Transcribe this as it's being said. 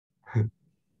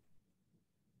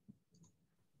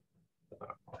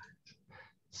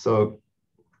So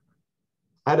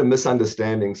I had a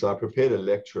misunderstanding. So I prepared a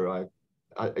lecture. I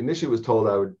initially was told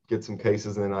I would get some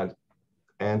cases and then I'd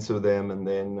answer them. And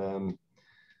then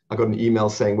I got an email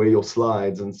saying, where are your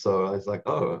slides? And so I was like,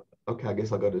 oh, okay, I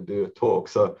guess I got to do a talk.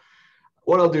 So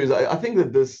what I'll do is I think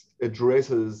that this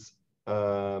addresses,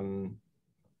 and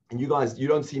you guys, you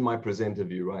don't see my presenter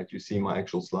view, right? You see my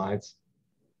actual slides.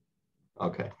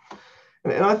 Okay.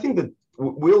 And I think that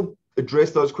we'll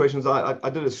address those questions. I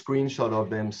did a screenshot of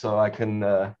them so I can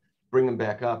bring them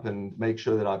back up and make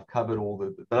sure that I've covered all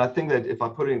but I think that if I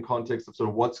put it in context of sort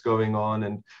of what's going on,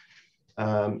 and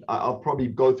I'll probably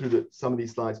go through some of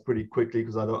these slides pretty quickly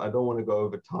because I don't want to go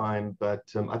over time, but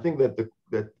I think that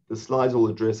the slides will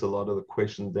address a lot of the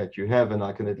questions that you have, and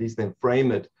I can at least then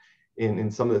frame it in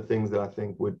some of the things that I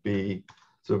think would be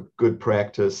sort of good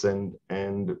practice and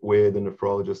where the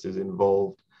nephrologist is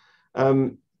involved.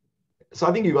 So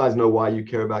I think you guys know why you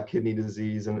care about kidney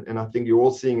disease, and I think you're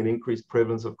all seeing an increased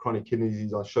prevalence of chronic kidney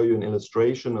disease. I'll show you an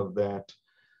illustration of that.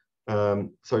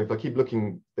 So if I keep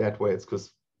looking that way, it's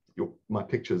because my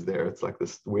picture's there. It's like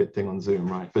this weird thing on Zoom,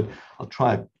 right? But I'll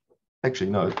try. Actually,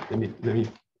 no.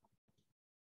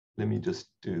 Let me just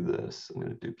do this. I'm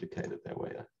going to duplicate it that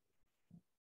way.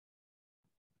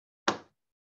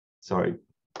 Sorry,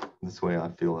 this way I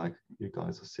feel like you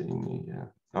guys are seeing me. Yeah.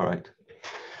 All right.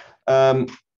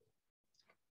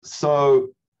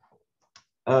 So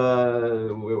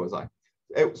where was I?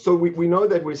 So we know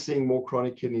that we're seeing more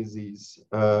chronic kidney disease.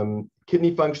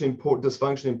 Kidney function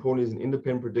dysfunction important is an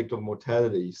independent predictor of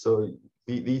mortality. So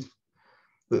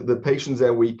the patients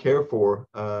that we care for,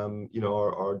 have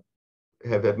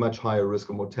much higher risk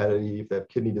of mortality if they have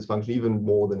kidney dysfunction, even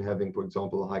more than having, for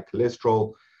example, high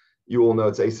cholesterol. You all know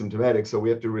it's asymptomatic, so we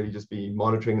have to really just be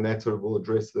monitoring, and that sort of will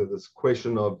address this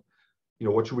question of,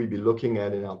 what should we be looking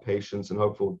at in our patients, and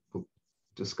hopefully we'll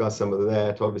discuss some of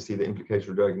that. Obviously, the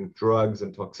implication of drugs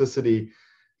and toxicity,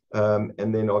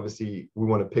 and then obviously we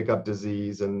want to pick up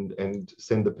disease and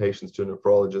send the patients to a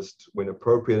nephrologist when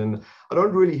appropriate. And I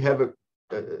don't really have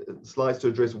slides to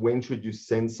address when should you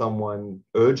send someone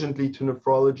urgently to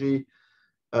nephrology,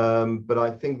 but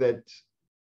I think that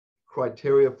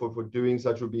criteria for doing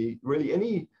such would be really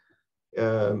any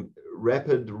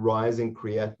rapid rising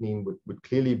creatinine would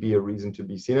clearly be a reason to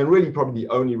be seen, and really probably the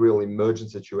only real emergent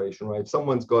situation, right? If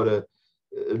someone's got a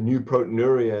new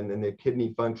proteinuria and their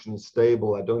kidney function is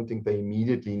stable, I don't think they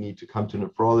immediately need to come to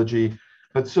nephrology.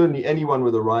 But certainly anyone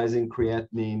with a rising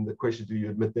creatinine, the question, do you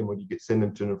admit them or do you send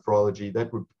them to nephrology?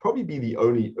 That would probably be the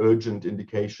only urgent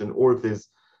indication, or if there's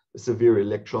a severe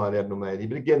electrolyte abnormality.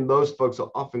 But again, those folks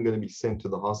are often going to be sent to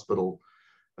the hospital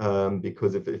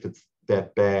because if it's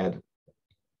that bad.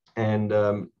 And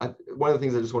one of the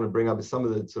things I just want to bring up is some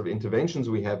of the sort of interventions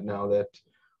we have now that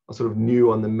are sort of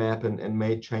new on the map and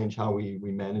may change how we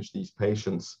manage these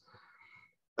patients.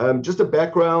 Just a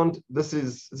background, this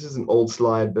is an old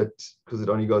slide, but because it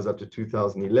only goes up to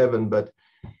 2011, but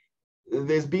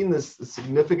there's been this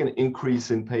significant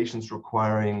increase in patients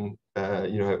requiring,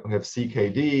 who have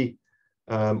CKD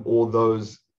or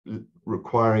those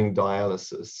requiring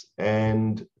dialysis.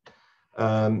 And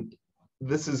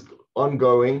this is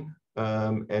ongoing,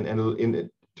 and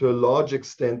to a large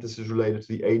extent, this is related to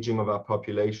the aging of our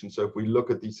population. So if we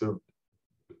look at these sort of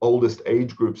oldest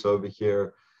age groups over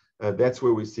here, that's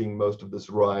where we're seeing most of this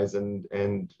rise.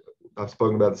 And I've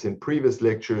spoken about this in previous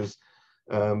lectures,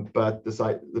 but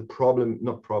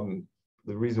the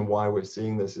reason why we're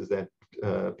seeing this is that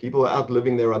people are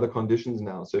outliving their other conditions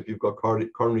now. So if you've got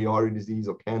coronary artery disease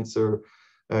or cancer,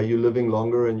 you're living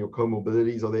longer and your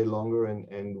comorbidities are there longer,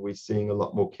 and we're seeing a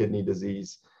lot more kidney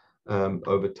disease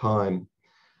over time.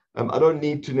 I don't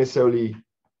need to necessarily,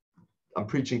 I'm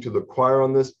preaching to the choir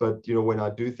on this, but when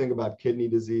I do think about kidney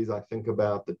disease, I think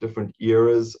about the different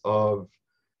eras of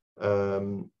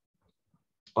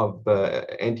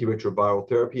antiretroviral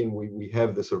therapy, and we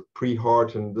have this sort of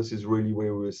pre-heart, and this is really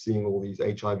where we're seeing all these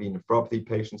HIV nephropathy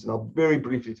patients, and I'll very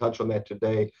briefly touch on that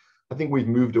today. I think we've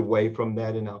moved away from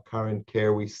that in our current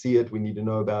care. We see it, we need to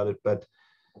know about it, but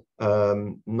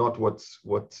not what's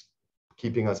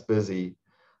keeping us busy.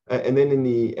 And then in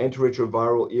the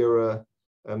antiretroviral era,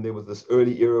 there was this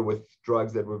early era with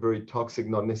drugs that were very toxic,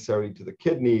 not necessarily to the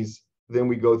kidneys. Then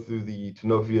we go through the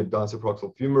tenofovir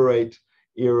disoproxil fumarate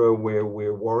era, where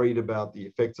we're worried about the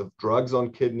effects of drugs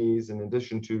on kidneys, in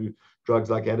addition to drugs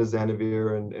like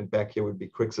atazanavir, and back here would be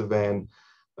crixivan.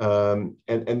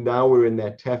 And now we're in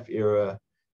that TAF era,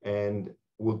 and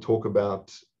we'll talk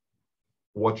about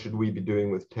what should we be doing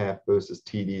with TAF versus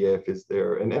TDF. Is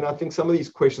there, and I think some of these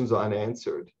questions are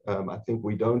unanswered. I think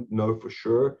we don't know for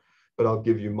sure, but I'll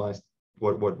give you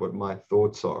what my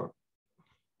thoughts are.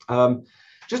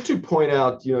 just to point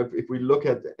out, if we look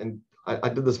at, and I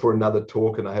did this for another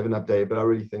talk and I haven't updated, but I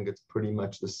really think it's pretty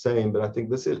much the same. But I think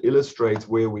this illustrates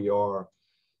where we are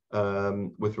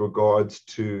with regards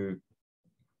to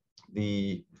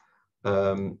the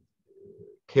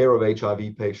care of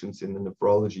HIV patients in the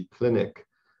nephrology clinic.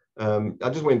 I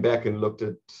just went back and looked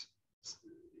at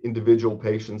individual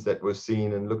patients that were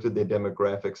seen and looked at their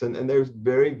demographics, and they're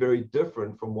very, very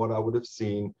different from what I would have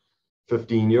seen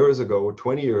 15 years ago or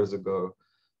 20 years ago.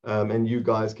 And you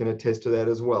guys can attest to that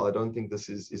as well. I don't think this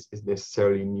is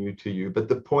necessarily new to you, but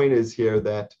the point is here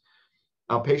that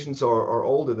our patients are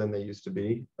older than they used to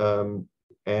be.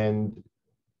 And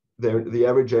the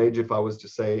average age, if I was to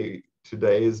say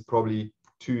today, is probably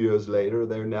 2 years later.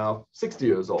 They're now 60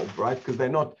 years old, right? Because they're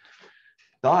not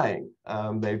dying.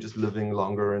 They're just living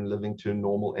longer and living to a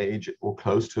normal age or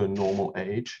close to a normal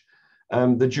age.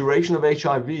 The duration of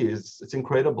HIV it's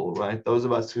incredible, right? Those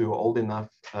of us who are old enough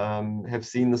have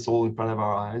seen this all in front of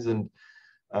our eyes. And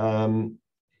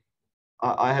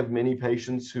I have many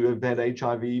patients who have had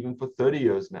HIV even for 30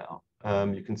 years now.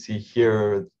 You can see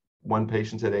here, one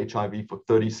patient had HIV for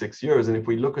 36 years. And if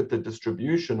we look at the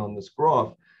distribution on this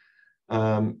graph,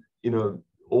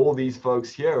 all these folks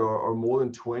here are more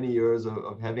than 20 years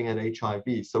of having had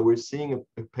HIV. So we're seeing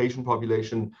a patient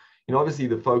population, obviously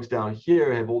the folks down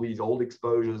here have all these old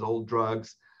exposures, old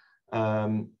drugs,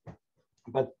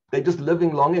 but they're just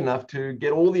living long enough to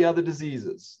get all the other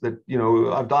diseases that,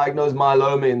 I've diagnosed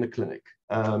myeloma in the clinic.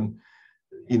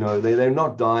 They're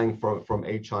not dying from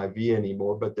HIV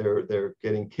anymore, but they're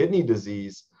getting kidney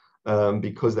disease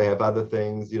because they have other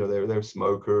things. They're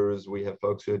smokers. We have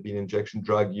folks who have been injection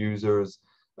drug users,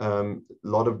 a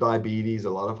lot of diabetes, a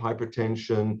lot of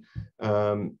hypertension,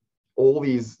 all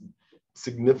these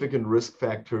significant risk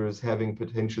factors having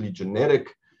potentially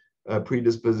genetic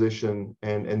predisposition,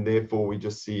 and therefore we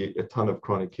just see a ton of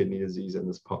chronic kidney disease in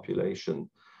this population.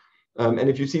 And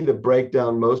if you see the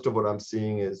breakdown, most of what I'm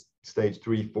seeing is stage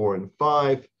 3, 4, and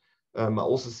 5. I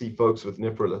also see folks with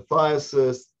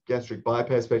nephrolithiasis, gastric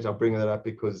bypass patients. I'm bringing that up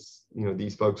because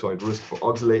these folks are at risk for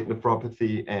oxalate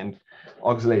nephropathy and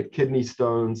oxalate kidney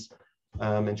stones,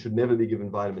 and should never be given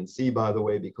vitamin C, by the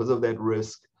way, because of that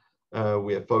risk.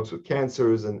 We have folks with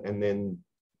cancers, and then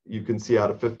you can see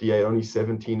out of 58, only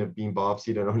 17 have been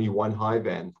biopsied and only 1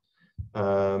 HIVAN.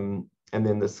 And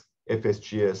then this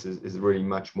FSGS is really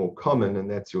much more common, and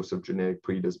that's your sort of genetic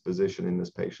predisposition in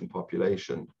this patient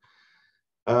population.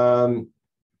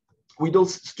 We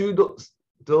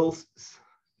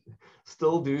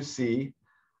still do see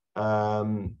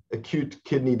acute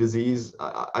kidney disease.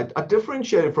 I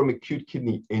differentiate it from acute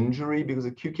kidney injury, because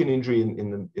acute kidney injury in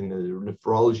the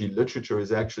nephrology literature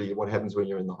is actually what happens when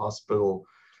you're in the hospital.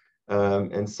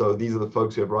 And so these are the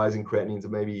folks who have rising creatinines,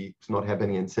 and maybe it's not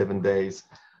happening in 7 days.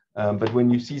 But when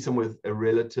you see someone with a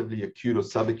relatively acute or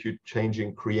subacute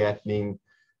changing creatinine,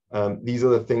 these are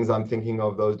the things I'm thinking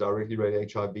of, those directly related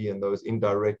to HIV and those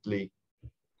indirectly.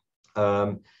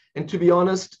 And to be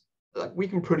honest, we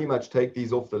can pretty much take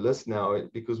these off the list now,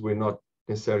 because we're not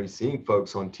necessarily seeing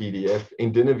folks on TDF.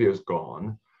 Indinavir is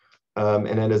gone. And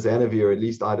atazanavir, at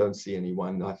least I don't see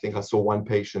anyone. I think I saw one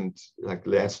patient like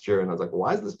last year, and I was like,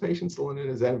 why is this patient still on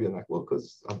atazanavir? I'm like, well,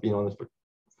 because I've been on this for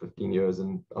 15 years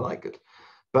and I like it.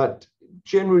 But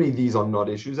generally, these are not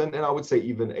issues. And I would say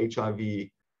even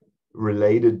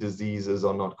HIV-related diseases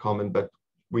are not common, but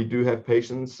we do have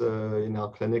patients in our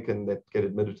clinic and that get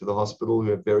admitted to the hospital who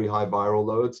have very high viral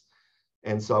loads.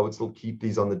 And so I would still keep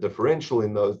these on the differential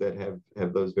in those that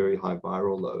have those very high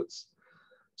viral loads.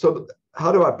 So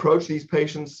how do I approach these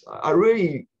patients? I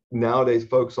really nowadays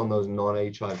focus on those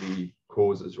non-HIV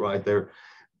causes, right?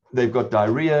 They've got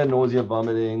diarrhea, nausea,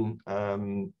 vomiting,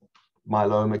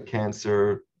 myeloma,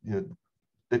 cancer,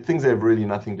 the things that have really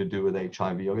nothing to do with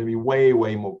HIV are going to be way,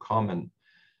 way more common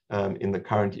in the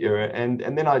current era. And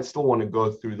then I still want to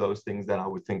go through those things that I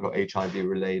would think are HIV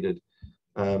related.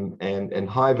 And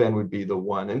HIVAN would be the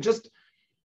one. And just,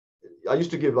 I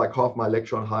used to give like half my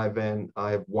lecture on HIVAN.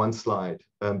 I have one slide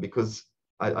because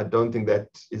I don't think that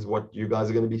is what you guys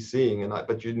are going to be seeing.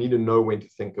 But you need to know when to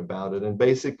think about it. And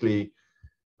basically,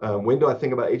 when do I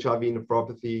think about HIV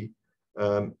nephropathy?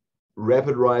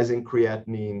 Rapid rising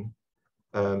creatinine,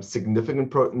 significant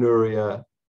proteinuria,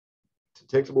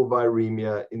 detectable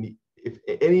viremia. If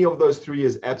any of those 3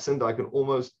 is absent, I can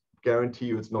almost guarantee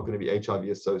you it's not going to be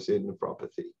HIV-associated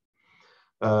nephropathy.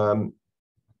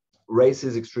 Race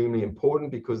is extremely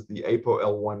important because the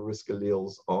APOL1 risk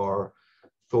alleles are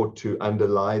thought to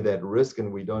underlie that risk,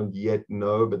 and we don't yet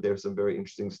know, but there are some very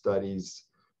interesting studies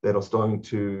that are starting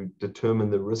to determine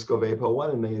the risk of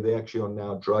APOL1, and they actually are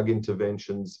now drug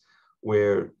interventions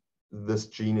where this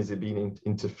gene is being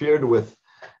interfered with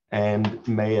and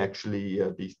may actually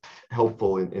be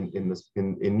helpful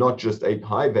in not just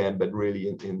high VAN, but really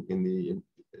in the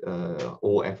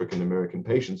all African American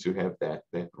patients who have that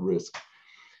risk.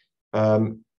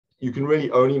 You can really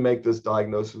only make this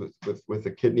diagnosis with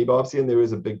a kidney biopsy, and there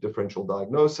is a big differential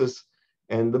diagnosis.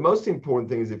 And the most important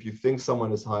thing is if you think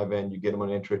someone is high VAN, you get them on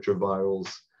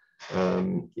antiretrovirals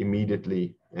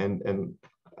immediately. And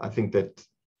I think that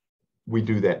we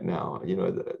do that now. You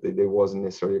know, there wasn't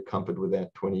necessarily a comfort with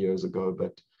that 20 years ago,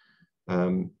 but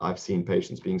I've seen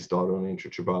patients being started on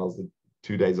antiretrovirals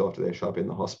 2 days after they show up in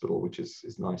the hospital, which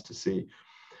is nice to see.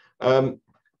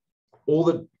 All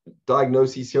the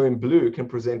diagnoses here in blue can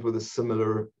present with a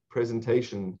similar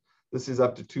presentation. This is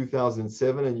up to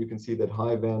 2007, and you can see that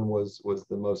high VAN was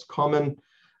the most common.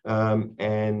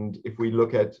 And if we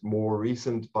look at more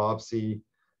recent biopsy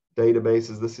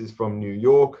databases, this is from New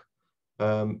York.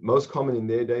 Most common in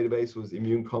their database was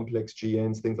immune complex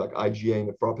GNs, things like IgA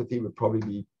nephropathy would probably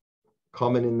be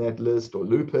common in that list, or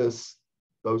lupus,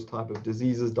 those type of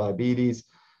diseases, diabetes.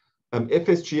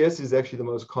 FSGS is actually the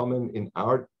most common in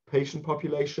our patient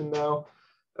population now,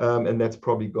 and that's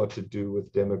probably got to do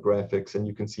with demographics. And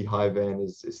you can see high VAN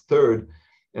is third,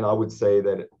 and I would say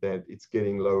that it's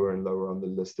getting lower and lower on the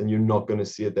list, and you're not going to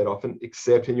see it that often,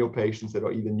 except in your patients that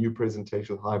are either new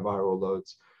presentation with high viral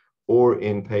loads, or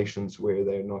in patients where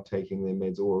they're not taking their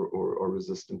meds or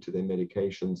resistant to their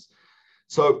medications.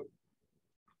 So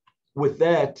with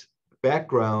that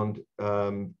background,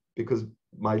 because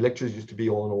my lectures used to be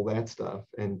on all that stuff,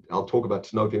 and I'll talk about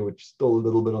tenofovir, which is still a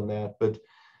little bit on that, but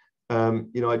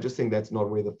you know, I just think that's not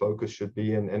where the focus should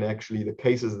be. And actually the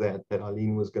cases that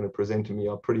Eileen was going to present to me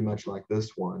are pretty much like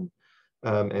this one,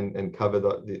 and cover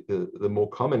the more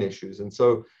common issues. And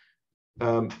so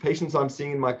patients I'm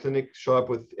seeing in my clinic show up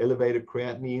with elevated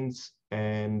creatinines,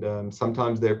 and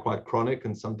sometimes they're quite chronic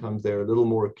and sometimes they're a little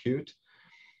more acute.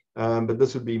 But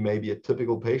this would be maybe a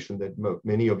typical patient that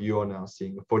many of you are now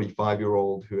seeing, a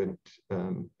 45-year-old who had,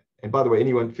 and by the way,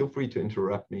 anyone feel free to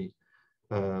interrupt me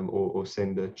or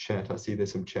send a chat. I see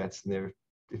there's some chats in there.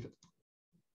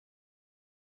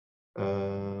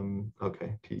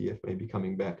 Okay, PDF may be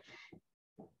coming back.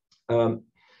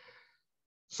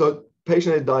 So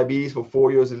patient had diabetes for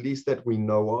 4 years, at least that we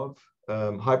know of.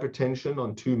 Hypertension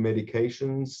on 2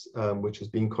 medications, which has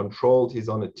been controlled. He's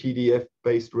on a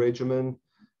TDF-based regimen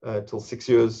till 6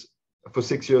 years, for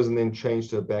 6 years, and then changed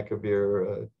to a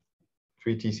bacavir,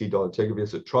 3-TC dolutegravir,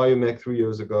 so Triumeq 3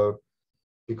 years ago,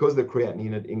 because the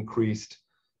creatinine had increased.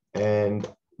 And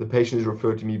the patient is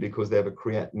referred to me because they have a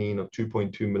creatinine of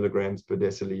 2.2 milligrams per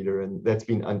deciliter, and that's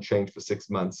been unchanged for 6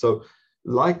 months. So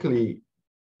likely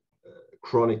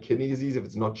chronic kidney disease, if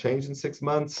it's not changed in 6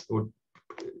 months, or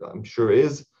I'm sure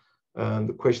is.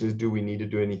 The question is, do we need to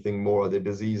do anything more? Are there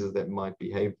diseases that might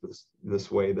behave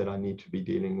this way that I need to be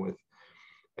dealing with?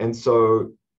 And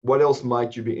so what else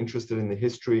might you be interested in the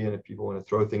history? And if people want to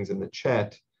throw things in the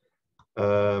chat,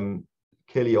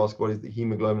 Kelly asked, what is the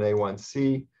hemoglobin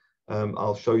A1C?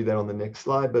 I'll show you that on the next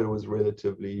slide, but it was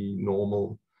relatively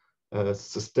normal.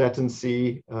 Cystatin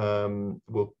C,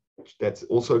 well, that's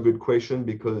also a good question,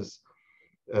 because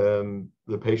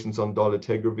the patient's on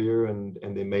dolutegravir,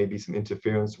 and there may be some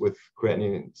interference with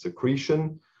creatinine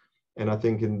secretion. And I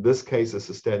think in this case, a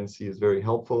cystatin C is very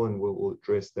helpful, and we'll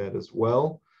address that as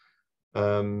well.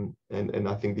 And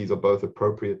I think these are both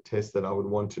appropriate tests that I would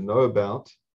want to know about.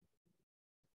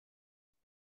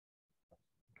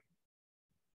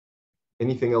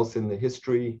 Anything else in the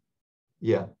history?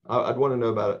 Yeah, I'd want to know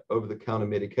about over-the-counter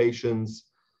medications.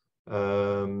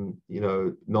 You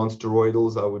know,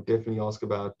 non-steroidals, I would definitely ask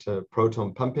about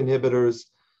proton pump inhibitors.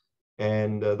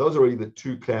 And those are really the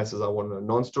 2 classes I want to know,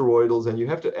 non-steroidals, and you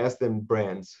have to ask them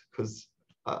brands, because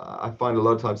I find a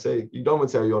lot of times you don't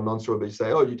want to say, oh, you're non-steroidal, but you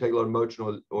say, oh, you take a lot of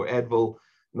Motrin or Advil.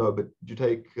 No, but you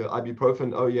take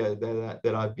ibuprofen. Oh yeah,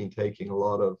 that I've been taking a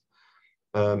lot of.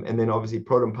 And then obviously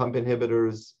proton pump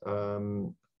inhibitors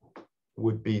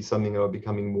would be something that are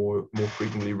becoming more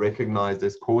frequently recognized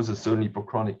as causes, certainly for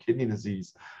chronic kidney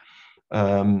disease.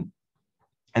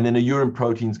 And then a urine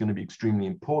protein is going to be extremely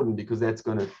important, because that's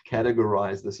going to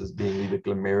categorize this as being either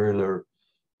glomerular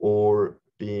or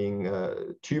being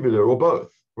tubular, or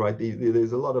both, right?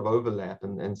 There's a lot of overlap,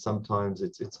 and sometimes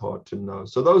it's hard to know.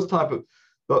 So those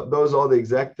are the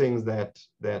exact things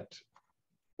that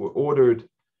were ordered.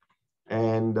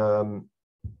 And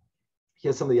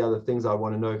here's some of the other things I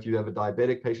want to know if you have a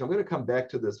diabetic patient. I'm going to come back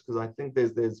to this, because I think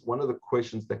there's one of the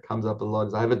questions that comes up a lot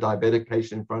is, I have a diabetic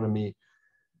patient in front of me.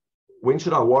 When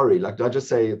should I worry? Like, do I just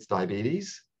say it's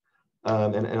diabetes?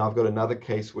 And I've got another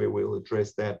case where we'll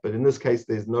address that. But in this case,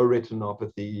 there's no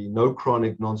retinopathy, no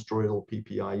chronic non-steroidal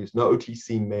PPI use, no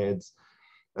OTC meds.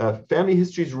 Family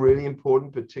history is really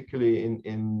important, particularly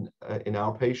in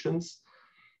our patients,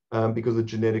 because of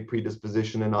genetic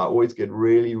predisposition. And I always get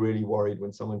really, really worried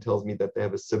when someone tells me that they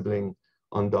have a sibling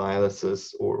on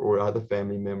dialysis or other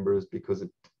family members, because it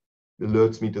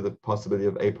alerts me to the possibility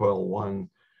of APOL1.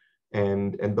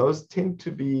 And those tend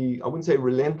to be, I wouldn't say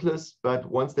relentless, but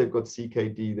once they've got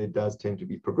CKD, there does tend to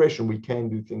be progression. We can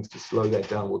do things to slow that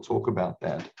down. We'll talk about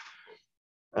that.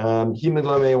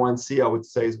 Hemoglobin A1C, I would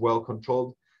say, is well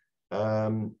controlled.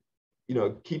 You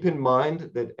know, keep in mind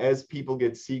that as people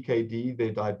get CKD,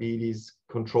 their diabetes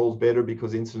controls better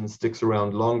because insulin sticks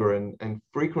around longer. And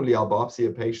frequently I'll biopsy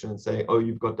a patient and say, oh,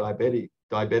 you've got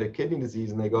diabetic kidney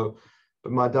disease. And they go,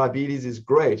 but my diabetes is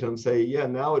great. And I'm saying, yeah,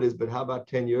 now it is, but how about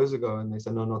 10 years ago? And they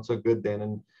say, no, not so good then.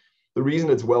 And the reason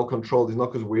it's well controlled is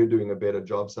not because we're doing a better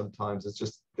job sometimes. It's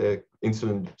just the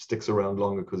insulin sticks around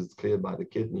longer because it's cleared by the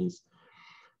kidneys.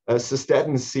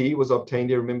 Cystatin C was obtained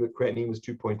here. Remember, creatinine was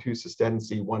 2.2, cystatin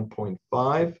C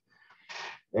 1.5,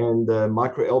 and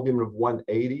microalbumin of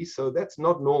 180. So that's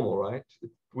not normal, right?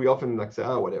 We often like say,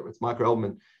 oh, whatever, it's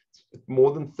microalbumin. It's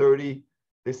more than 30.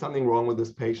 There's something wrong with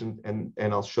this patient, and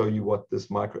I'll show you what this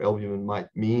microalbumin might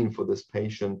mean for this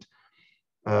patient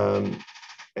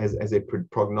as a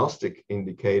prognostic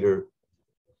indicator,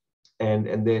 and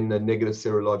then a negative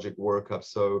serologic workup.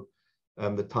 So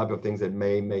the type of things that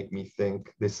may make me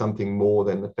think there's something more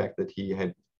than the fact that he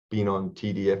had been on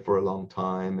TDF for a long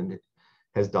time and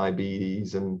has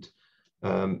diabetes and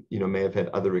you know, may have had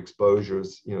other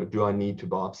exposures. You know, do I need to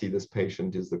biopsy this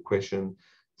patient is the question.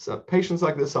 So patients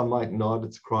like this, I might not.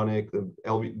 It's chronic. The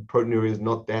proteinuria is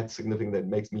not that significant that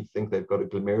makes me think they've got a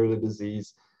glomerular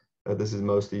disease. This is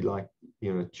mostly like,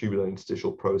 you know, tubular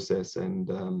interstitial process,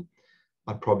 and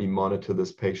I'd probably monitor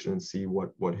this patient and see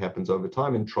what happens over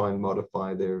time and try and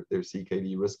modify their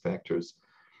CKD risk factors.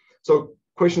 So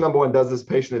question number one, does this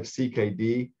patient have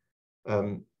CKD?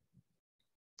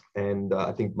 And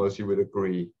I think most of you would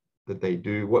agree that they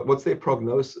do. What's their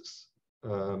prognosis?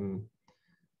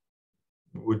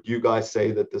 Would you guys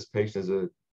say that this patient has a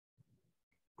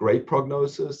great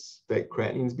prognosis, that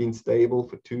creatinine's been stable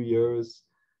for 2 years,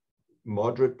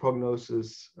 moderate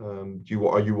prognosis? Are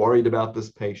you worried about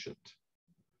this patient?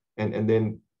 And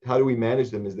then how do we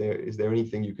manage them? Is there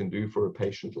anything you can do for a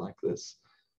patient like this?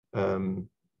 So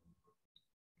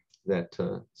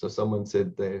someone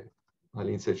said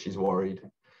Eileen said she's worried.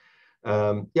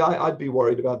 Yeah, I'd be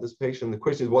worried about this patient. The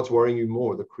question is, what's worrying you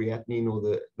more, the creatinine or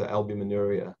the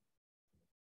albuminuria?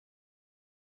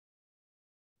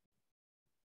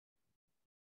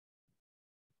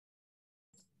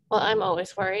 Well, I'm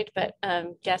always worried, but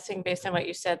guessing based on what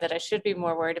you said that I should be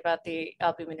more worried about the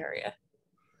albuminuria.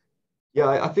 Yeah,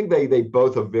 I think they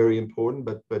both are very important,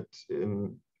 but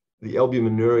the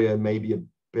albuminuria may be a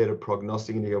better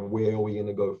prognostic indicator of where are we going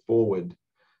to go forward.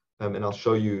 And I'll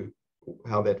show you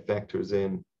how that factors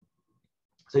in.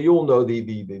 So you all know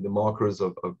the markers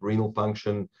of renal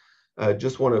function.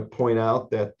 Just want to point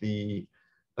out that the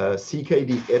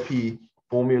CKD epi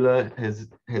formula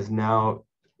has now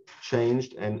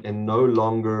changed and no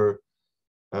longer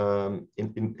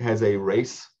has a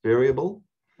race variable.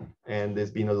 And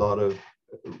there's been a lot of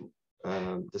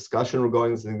discussion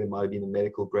regarding this. I think there might have been the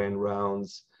medical grand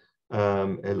rounds,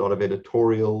 a lot of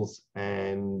editorials,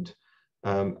 and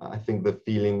I think the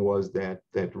feeling was that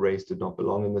race did not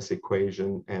belong in this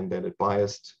equation and that it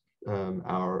biased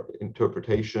our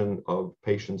interpretation of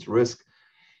patients' risk,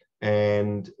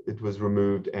 and it was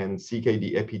removed. And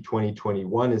CKD Epi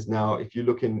 2021 is now, if you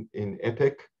look in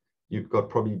EPIC, you've got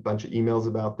probably a bunch of emails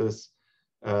about this.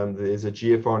 There's a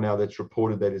GFR now that's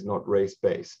reported that is not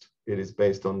race-based. It is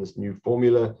based on this new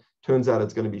formula. Turns out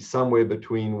it's going to be somewhere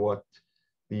between what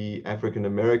the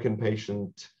African-American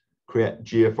patient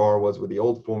GFR was with the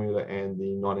old formula and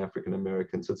the non-African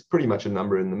American. So it's pretty much a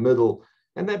number in the middle.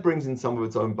 And that brings in some of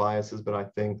its own biases. But I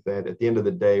think that at the end of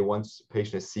the day, once a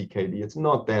patient has CKD, it's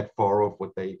not that far off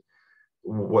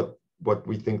what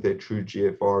we think their true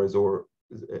GFR is. Or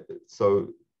so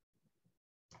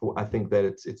I think that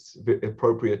it's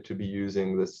appropriate to be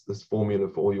using this formula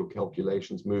for all your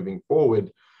calculations moving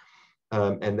forward.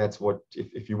 And that's what,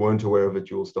 if you weren't aware of it,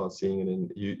 you will start seeing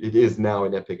it it is now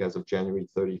in EPIC as of January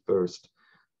 31st,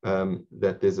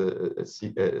 that there's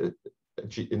an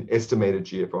estimated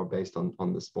GFR based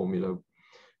on this formula.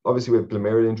 Obviously, we have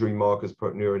glomerular injury markers,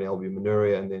 proteinuria and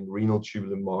albuminuria, and then renal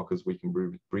tubular markers we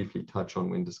can briefly touch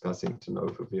on when discussing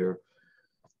tenofovir.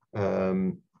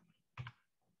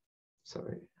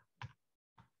 Sorry.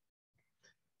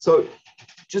 So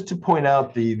just to point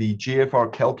out the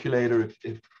GFR calculator,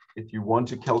 if you want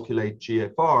to calculate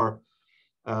GFR,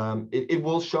 It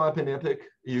will show up in EPIC.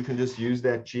 You can just use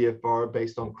that GFR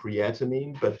based on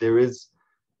creatinine, but there is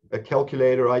a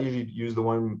calculator. I usually use the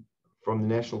one from the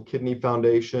National Kidney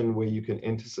Foundation where you can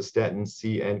enter cystatin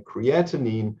C and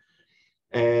creatinine,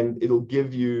 and it'll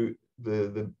give you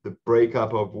the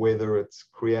breakup of whether it's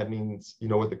creatinine,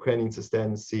 with the creatinine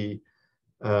cystatin C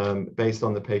based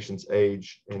on the patient's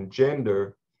age and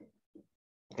gender.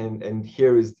 And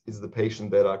here is the patient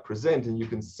that I present, and you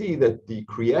can see that the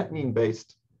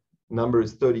creatinine-based number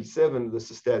is 37, the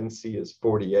cystatin C is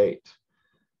 48.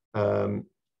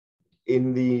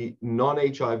 In the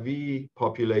non-HIV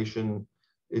population,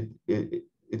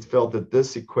 it's felt that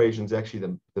this equation is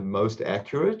actually the most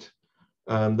accurate.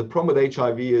 The problem with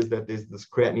HIV is that there's this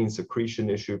creatinine secretion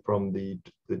issue from the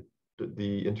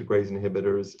integrase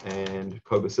inhibitors and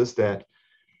cobicistat,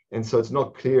 and so it's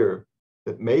not clear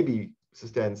that maybe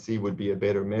cystatin C would be a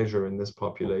better measure in this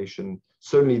population.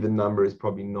 Certainly the number is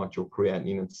probably not your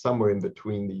creatinine. It's somewhere in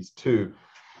between these two.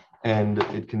 And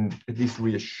it can at least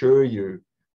reassure you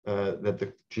that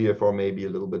the GFR may be a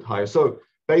little bit higher. So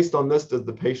based on this, does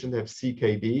the patient have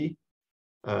CKD?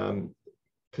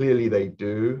 Clearly they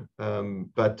do,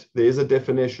 but there's a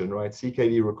definition, right?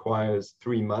 CKD requires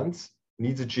 3 months,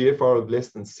 needs a GFR of less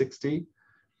than 60,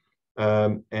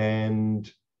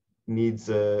 and needs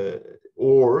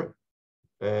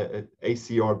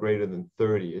ACR greater than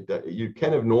 30. You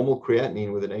can have normal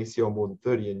creatinine with an ACR more than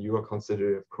 30, and you are considered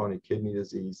to have chronic kidney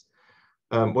disease.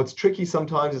 What's tricky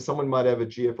sometimes is someone might have a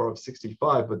GFR of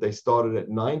 65, but they started at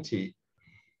 90,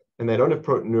 and they don't have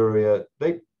proteinuria.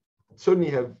 They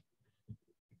certainly have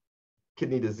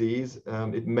kidney disease.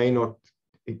 It may not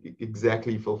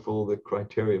exactly fulfill the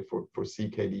criteria for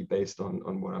CKD based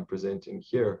on what I'm presenting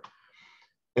here.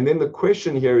 And then the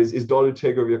question here is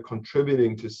dolutegravir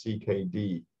contributing to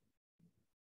CKD?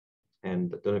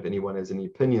 And I don't know if anyone has any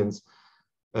opinions.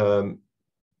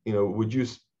 Would you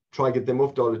try to get them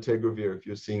off dolutegravir if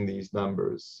you're seeing these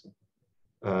numbers?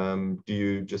 Do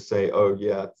you just say, oh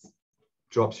yeah, it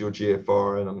drops your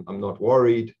GFR and I'm not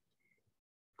worried?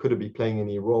 Could it be playing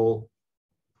any role?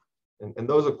 And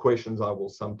those are questions I will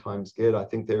sometimes get. I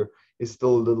think there is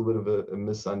still a little bit of a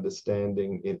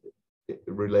misunderstanding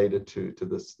related to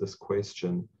this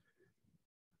question.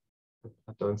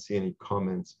 I don't see any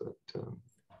comments, but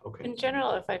okay. In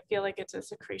general, if I feel like it's a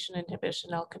secretion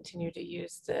inhibition, I'll continue to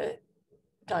use the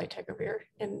dolutegravir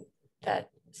in that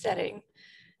setting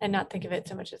and not think of it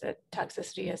so much as a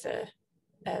toxicity as a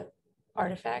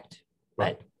artifact.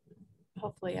 Right. But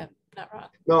hopefully I'm not wrong.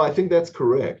 No, I think that's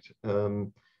correct.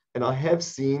 And I have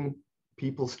seen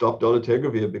people stop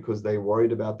dolutegravir because they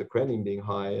worried about the creatinine being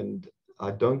high, and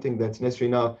I don't think that's necessary.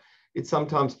 Now, it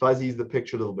sometimes fuzzies the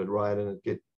picture a little bit, right? And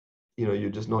you're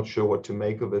just not sure what to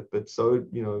make of it, but so,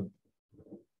 do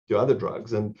other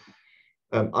drugs. And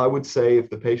I would say if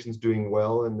the patient's doing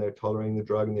well and they're tolerating the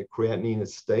drug and their creatinine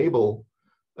is stable,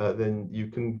 then you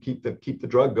can keep the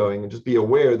drug going, and just be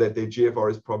aware that their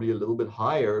GFR is probably a little bit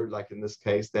higher, like in this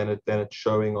case, than it's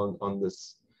showing on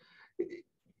this.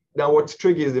 Now, what's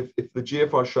tricky is if the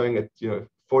GFR is showing at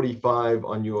 45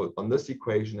 on this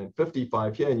equation and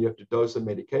 55 here, and you have to dose a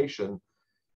medication,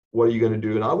 what are you going to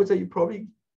do? And I would say you probably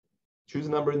choose a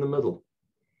number in the middle,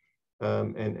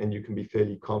 and you can be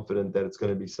fairly confident that it's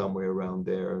going to be somewhere around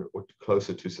there or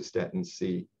closer to cystatin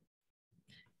C.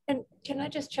 And can I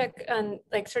just check on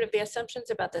sort of the assumptions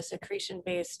about the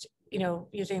secretion-based,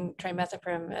 using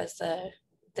trimethoprim as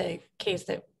the case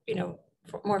that,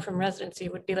 more from residency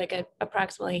would be like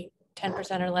approximately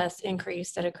 10% or less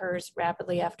increase that occurs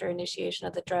rapidly after initiation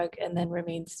of the drug and then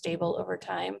remains stable over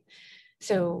time.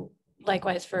 So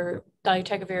likewise for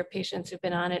dolutegravir patients who've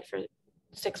been on it for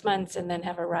 6 months and then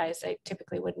have a rise, I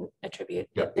typically wouldn't attribute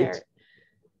it there.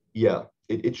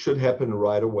 It should happen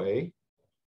right away,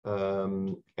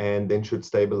 and then should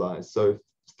stabilize. So if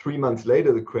 3 months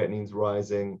later the creatinine's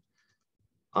rising,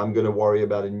 I'm going to worry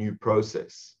about a new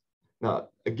process. Now,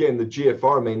 again, the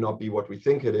GFR may not be what we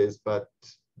think it is, but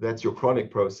that's your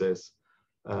chronic process.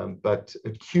 But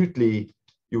acutely,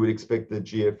 you would expect the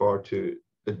GFR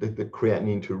the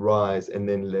creatinine to rise and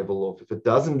then level off. If it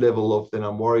doesn't level off, then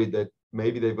I'm worried that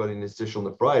maybe they've got interstitial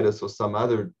nephritis or some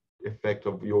other effect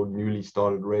of your newly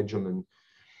started regimen.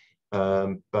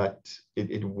 But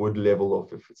it would level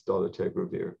off if it's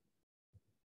dolutegravir.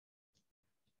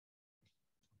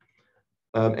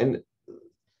 And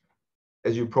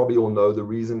as you probably all know, the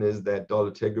reason is that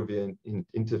dolutegravir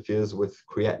interferes with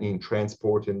creatinine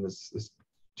transport in this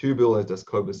tubule, as does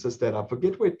cobicistat. I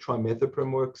forget where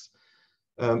trimethoprim works.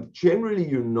 Generally,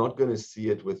 you're not going to see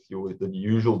it with the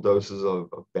usual doses of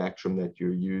Bactrim that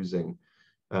you're using.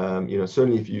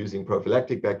 Certainly if you're using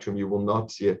prophylactic Bactrim, you will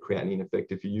not see a creatinine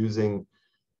effect. If you're using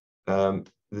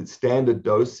The standard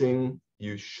dosing,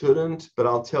 you shouldn't, but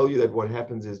I'll tell you that what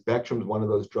happens is Bactrim is one of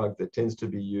those drugs that tends to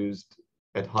be used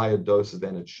at higher doses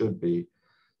than it should be.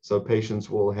 So patients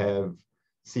will have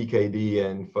CKD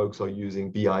and folks are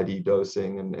using BID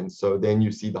dosing. And so then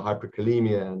you see the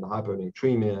hyperkalemia and the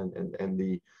hyponatremia and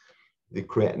the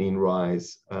creatinine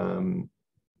rise.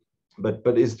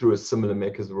 But is through a similar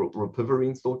mechanism.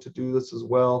 Rilpivirine is thought to do this as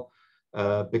well.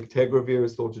 Bictegravir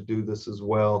is thought to do this as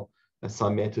well.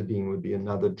 Cimetidine would be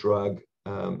another drug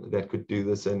that could do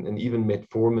this. And even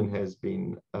metformin has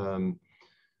been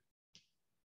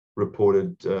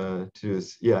reported to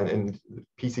this. Yeah, and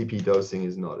PCP dosing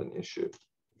is not an issue.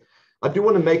 I do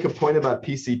want to make a point about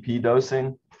PCP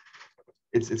dosing.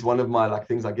 It's one of my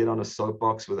things. I get on a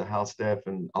soapbox with a house staff,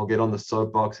 and I'll get on the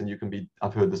soapbox, and you can be,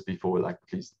 I've heard this before, like,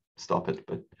 please stop it,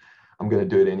 but I'm going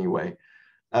to do it anyway.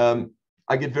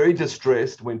 I get very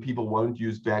distressed when people won't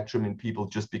use Bactrim in people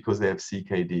just because they have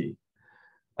CKD.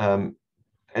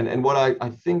 And what I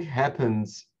think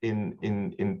happens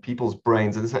in people's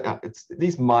brains, and it's at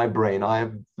least my brain, I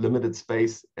have limited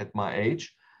space at my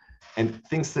age, and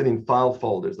things sit in file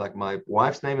folders, like my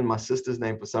wife's name and my sister's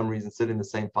name for some reason sit in the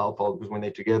same file folder, because when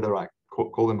they're together, I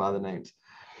call them by the names.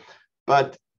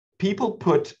 But people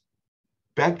put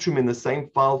Bactrim in the same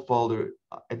file folder,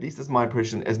 at least as my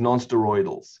impression, as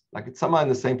non-steroidals. Like it's somehow in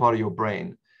the same part of your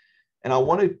brain. And I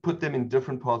want to put them in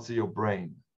different parts of your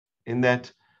brain, in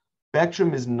that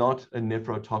Bactrim is not a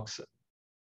nephrotoxin.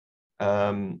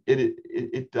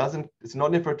 It's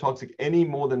not nephrotoxic any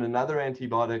more than another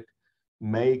antibiotic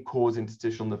may cause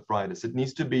interstitial nephritis. It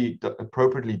needs to be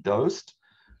appropriately dosed,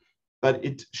 but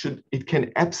it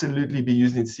can absolutely be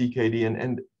used in CKD.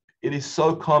 And it is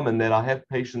so common that I have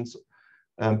patients,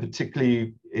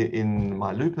 particularly in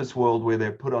my lupus world, where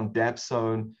they're put on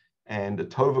dapsone and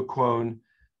atovaquone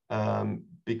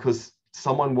because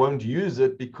someone won't use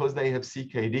it because they have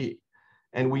CKD.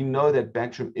 And we know that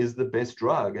Bactrim is the best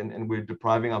drug, and we're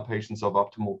depriving our patients of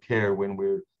optimal care when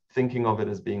we're thinking of it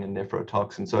as being a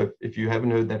nephrotoxin. So if you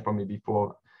haven't heard that from me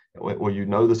before, or you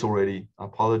know this already, I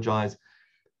apologize.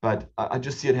 But I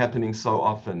just see it happening so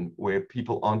often where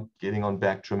people aren't getting on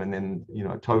Bactrim, and then,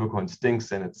 atovaquone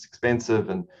stinks and it's expensive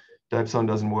and dapsone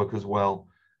doesn't work as well.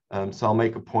 So I'll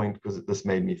make a point because this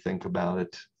made me think about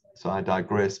it. So I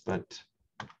digress, but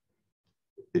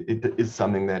it is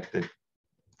something that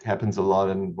happens a lot,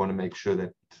 and want to make sure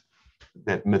that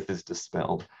that myth is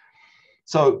dispelled.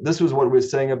 So this was what we're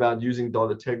saying about using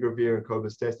dolutegravir and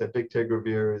covistat.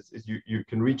 Bictegravir is you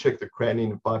can recheck the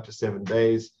creatinine in 5 to 7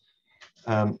 days.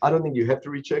 I don't think you have to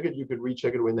recheck it. You could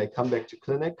recheck it when they come back to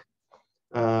clinic.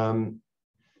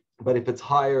 But if it's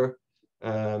higher,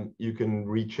 you can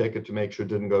recheck it to make sure it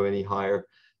didn't go any higher.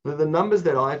 The numbers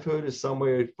that I've heard is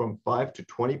somewhere from 5 to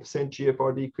 20%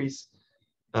 GFR decrease.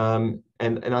 And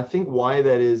I think why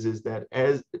that is that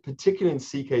particularly in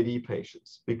CKD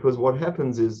patients, because what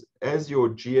happens is as your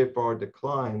GFR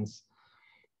declines,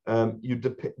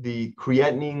 the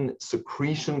creatinine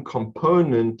secretion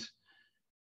component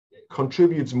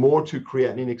contributes more to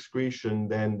creatinine excretion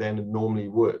than it normally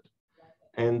would.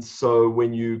 And so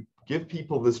when you give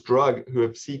people this drug who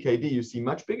have CKD, you see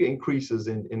much bigger increases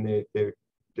in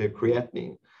their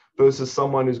creatinine versus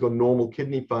someone who's got normal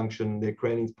kidney function. Their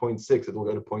creatinine is 0.6, it'll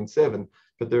go to 0.7,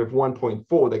 but they're at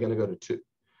 1.4, they're going to go to 2.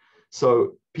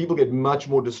 So people get much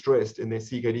more distressed in their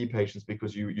CKD patients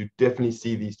because you definitely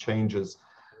see these changes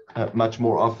much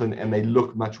more often, and they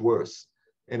look much worse.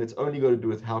 And it's only got to do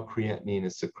with how creatinine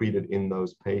is secreted in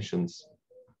those patients.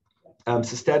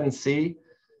 Cystatin C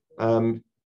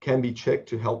can be checked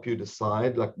to help you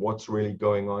decide like what's really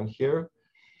going on here.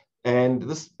 And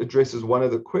this addresses one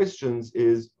of the questions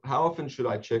is, how often should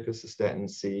I check a cystatin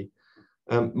C?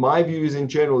 My view is in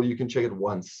general, you can check it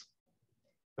once.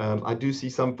 I do see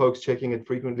some folks checking it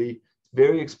frequently. It's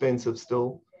very expensive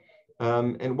still.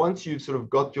 And once you've sort of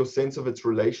got your sense of its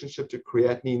relationship to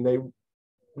creatinine,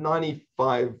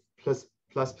 95%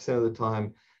 plus of the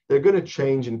time, they're going to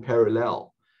change in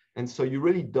parallel. And so you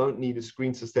really don't need to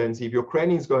screen cystatin C. If your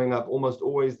creatinine is going up, almost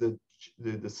always the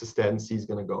cystatin C is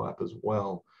going to go up as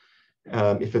well,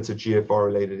 if it's a GFR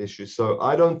related issue. So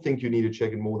I don't think you need to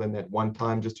check it more than that one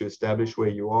time just to establish where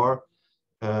you are,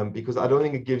 because I don't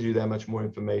think it gives you that much more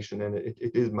information, and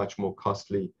it is much more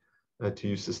costly to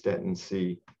use cystatin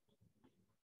C.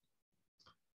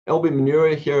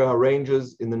 Albuminuria, here are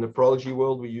ranges. In the nephrology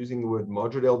world, we're using the word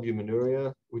moderate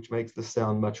albuminuria, which makes this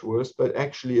sound much worse, but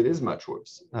actually it is much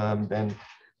worse than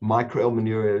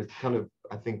microalbuminuria. Kind of,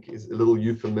 I think, is a little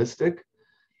euphemistic.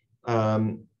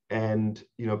 And,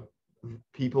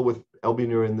 people with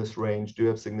albuminuria in this range do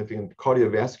have significant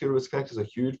cardiovascular risk factors, are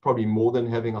huge, probably more than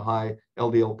having a high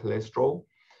LDL cholesterol.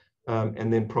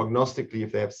 And then prognostically,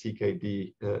 if they have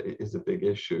CKD, is a big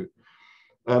issue.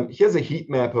 Here's a heat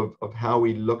map of how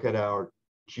we look at our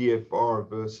GFR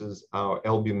versus our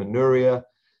albuminuria.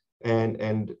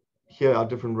 And here are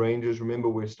different ranges. Remember,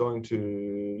 we're starting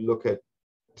to look at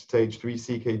stage 3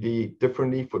 CKD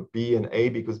differently for B and A,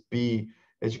 because B,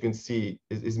 as you can see,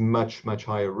 is much, much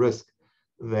higher risk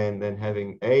than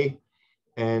having A.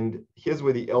 And here's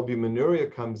where the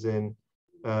albuminuria comes in,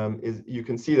 is you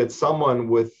can see that someone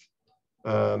with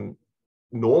normal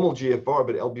GFR,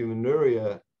 but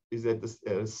albuminuria is at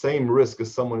the same risk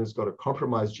as someone who's got a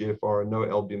compromised GFR and no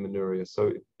albuminuria. So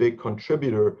a big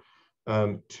contributor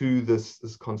to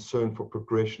this concern for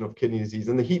progression of kidney disease.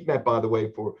 And the heat map, by the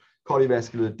way, for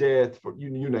cardiovascular death, for you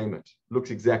name it,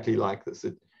 looks exactly like this.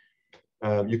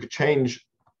 You could change,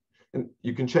 and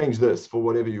you can change this for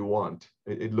whatever you want.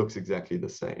 It looks exactly the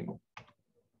same.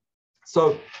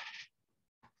 So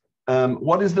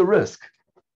what is the risk?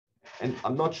 And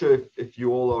I'm not sure if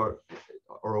you all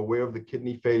are aware of the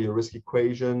kidney failure risk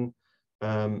equation.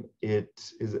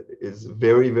 It is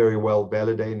very, very well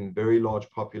validated in very large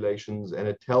populations, and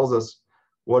it tells us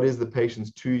what is the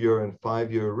patient's 2-year and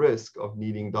 5-year risk of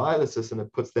needing dialysis, and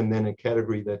it puts them then in a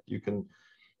category that you can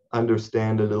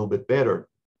understand a little bit better.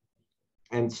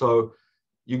 And so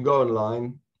you can go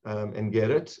online and get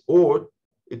it, or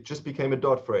it just became a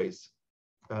dot phrase.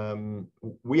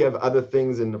 We have other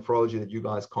things in nephrology that you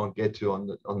guys can't get to on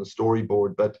the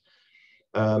storyboard, but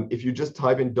if you just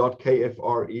type in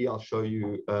 .kfre, I'll show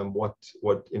you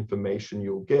what information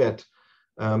you'll get.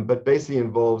 But basically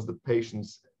involves the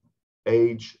patient's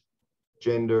age,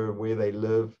 gender, where they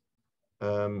live,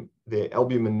 their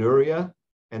albuminuria,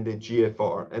 and their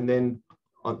GFR. And then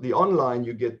on the online,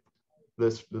 you get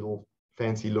this little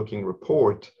fancy looking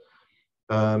report.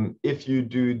 If you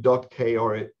do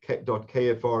 .kfre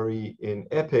in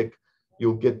Epic,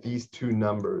 you'll get these two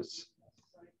numbers.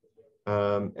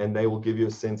 And they will give you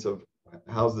a sense of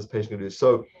how's this patient going to do.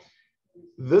 So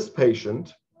this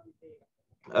patient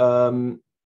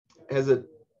has a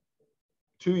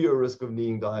 2-year risk of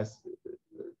needing dialysis,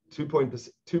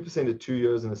 2% at 2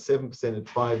 years and a 7% at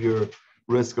 5-year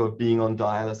risk of being on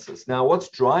dialysis. Now, what's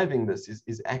driving this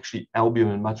is actually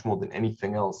albumin much more than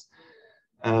anything else.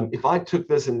 If I took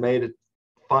this and made it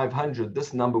 500,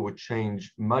 this number would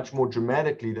change much more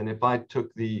dramatically than if I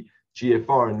took the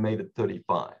GFR and made it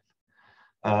 35.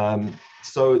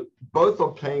 So both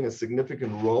are playing a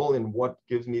significant role in what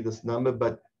gives me this number,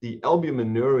 but the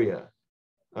albuminuria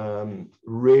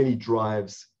really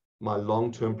drives my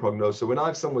long-term prognosis. So when I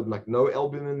have someone with like no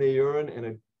albumin in their urine and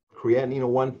a creatinine of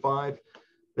 1.5,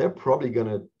 they're probably going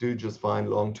to do just fine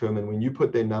long-term. And when you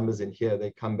put their numbers in here,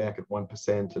 they come back at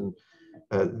 1%, and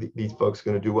these folks are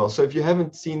going to do well. So if you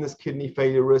haven't seen this kidney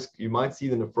failure risk, you might see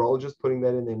the nephrologist putting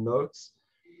that in their notes.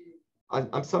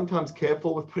 I'm sometimes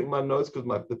careful with putting my notes because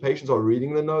the patients are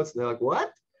reading the notes and they're like,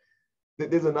 what?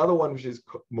 There's another one, which is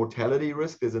mortality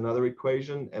risk. There's another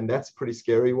equation, and that's a pretty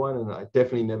scary one. And I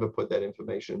definitely never put that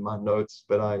information in my notes,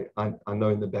 but I know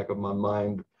in the back of my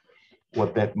mind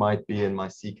what that might be in my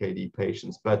CKD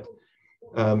patients. But,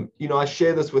 you know, I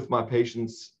share this with my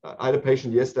patients. I had a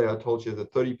patient yesterday, I told you, the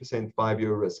 30%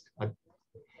 5-year risk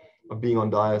of being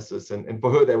on dialysis. And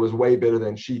for her, that was way better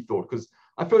than she thought, because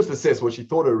I first assessed what she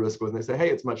thought her risk was, and they say, hey,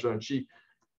 it's much lower. And she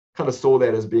kind of saw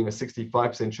that as being a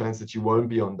 65% chance that you won't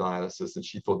be on dialysis, and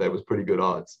she thought that was pretty good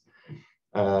odds.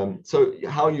 So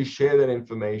how you share that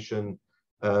information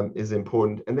is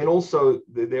important. And then also,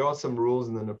 there are some rules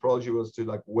in the nephrology rules too,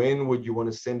 like when would you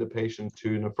want to send a patient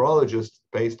to a nephrologist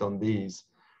based on these.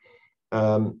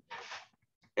 And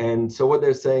so what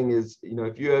they're saying is, you know,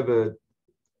 if you have a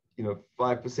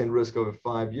 5% risk over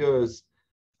 5 years,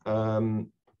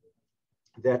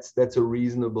 that's a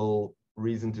reasonable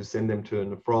reason to send them to a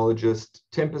nephrologist.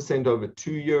 10% over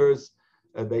 2 years,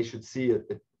 they should see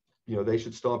it. They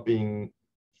should start being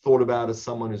thought about as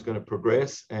someone who's going to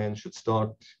progress and should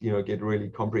start, get really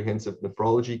comprehensive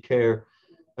nephrology care.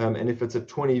 And if it's a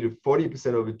 20 to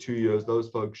 40% over 2 years, those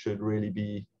folks should really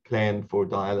be planned for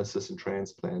dialysis and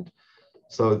transplant.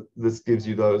 So this gives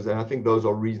you those, and I think those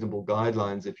are reasonable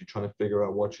guidelines if you're trying to figure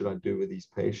out what should I do with these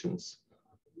patients.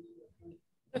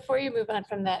 Before you move on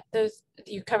from that,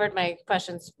 you covered my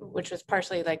questions, which was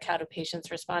partially like how do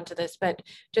patients respond to this, but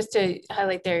just to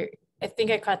highlight there, I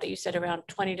think I caught that you said around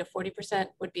 20 to 40%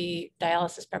 would be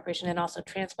dialysis preparation and also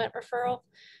transplant referral.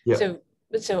 Yeah.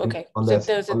 So okay, that's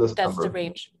the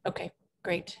range. Okay,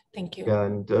 great, thank you. Yeah,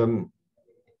 and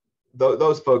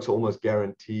those folks are almost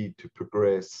guaranteed to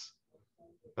progress.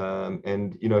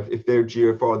 And if their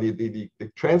GFR,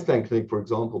 the transplant clinic, for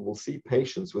example, will see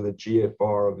patients with a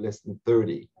GFR of less than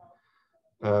 30.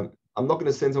 I'm not going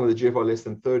to send someone with a GFR less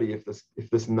than 30 if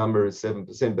this number is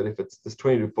 7%, but if it's this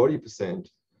 20 to 40%,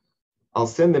 I'll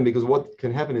send them, because what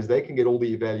can happen is they can get all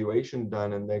the evaluation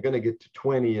done and they're going to get to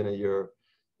 20 in a year,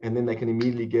 and then they can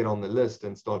immediately get on the list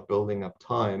and start building up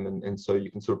time. And so you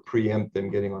can sort of preempt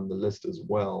them getting on the list as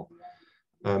well.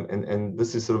 And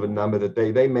this is sort of a number that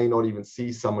they may not even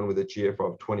see someone with a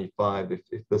GFR of 25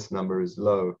 if this number is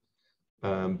low.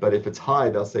 But if it's high,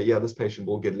 they'll say, yeah, this patient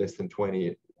will get less than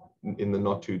 20 in the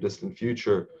not too distant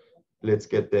future. Let's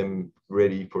get them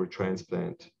ready for a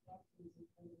transplant.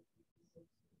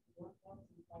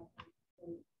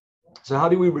 So how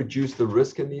do we reduce the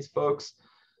risk in these folks?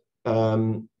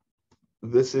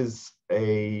 This is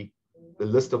a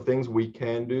list of things we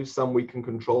can do. Some we can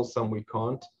control, some we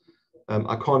can't.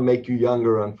 I can't make you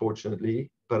younger,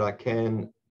 unfortunately, but I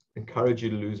can encourage you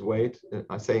to lose weight.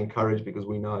 I say encourage because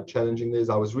we know how challenging this is.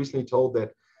 I was recently told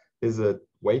that there's a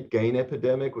weight gain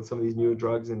epidemic with some of these newer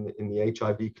drugs in the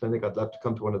HIV clinic. I'd love to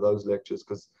come to one of those lectures,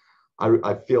 because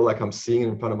I feel like I'm seeing it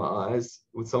in front of my eyes.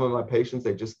 With some of my patients,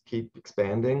 they just keep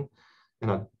expanding,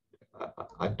 and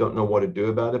I don't know what to do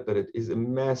about it, but it is a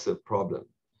massive problem.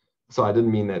 So I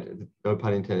didn't mean that, no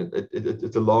pun intended.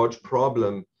 It's a large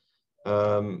problem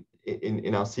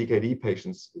in our CKD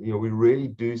patients. You know, we really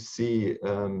do see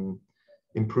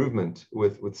improvement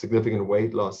with significant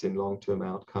weight loss in long-term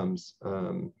outcomes.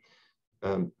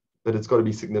 But it's got to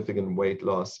be significant weight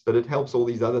loss. But it helps all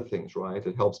these other things, right?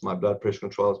 It helps my blood pressure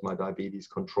control, helps my diabetes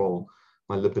control,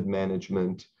 my lipid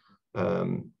management.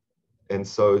 And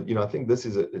so, you know, I think this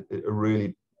is a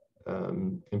really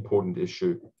important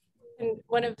issue. And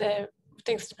one of the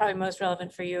things that's probably most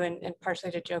relevant for you, and partially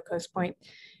to Joko's point,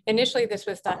 initially this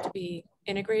was thought to be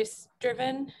integrase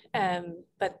driven,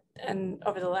 but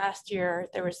over the last year,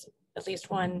 there was at least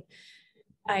one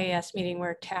IAS meeting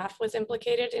where TAF was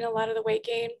implicated in a lot of the weight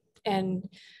gain. And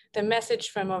the message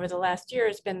from over the last year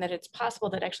has been that it's possible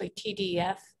that actually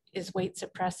TDF is weight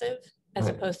suppressive as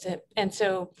opposed to, and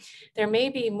so there may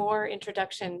be more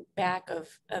introduction back of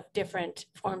different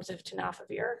forms of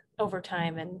tenofovir over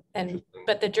time,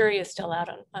 but the jury is still out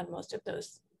on most of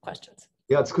those questions.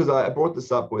 Yeah, it's because I brought this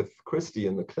up with Christy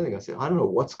in the clinic. I said, I don't know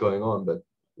what's going on, but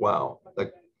wow,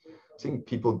 like seeing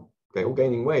people, they're all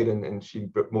gaining weight, and she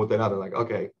brought that up, and like,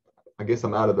 okay, I guess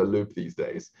I'm out of the loop these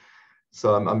days.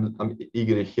 So I'm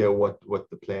eager to hear what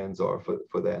the plans are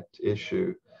for that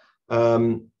issue.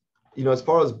 You know, as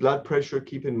far as blood pressure,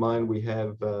 keep in mind we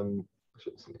have some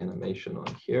animation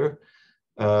on here.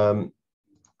 You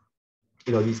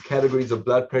know, these categories of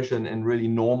blood pressure, and really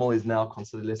normal is now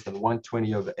considered less than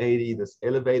 120/80. This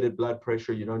elevated blood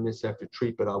pressure, you don't necessarily have to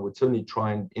treat, but I would certainly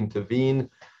try and intervene.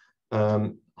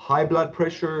 High blood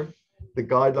pressure, the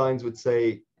guidelines would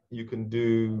say you can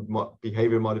do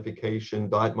behavior modification,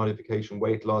 diet modification,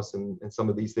 weight loss, and some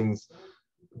of these things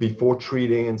before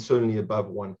treating, and certainly above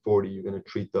 140, you're going to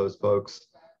treat those folks.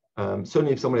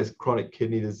 Certainly if someone has chronic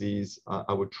kidney disease,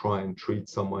 I would try and treat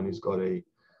someone who's got a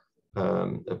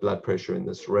blood pressure in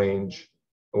this range,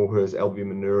 or who has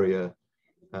albuminuria,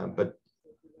 but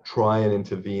try and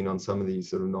intervene on some of these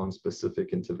sort of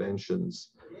non-specific interventions.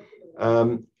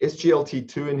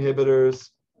 SGLT2 inhibitors,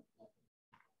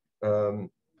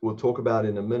 we'll talk about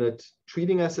in a minute.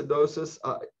 Treating acidosis,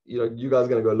 you know, you guys are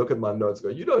going to go look at my notes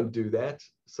and go, you don't do that.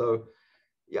 So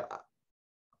yeah,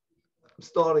 I'm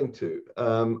starting to.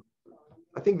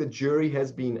 I think the jury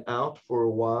has been out for a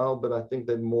while, but I think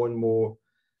that there's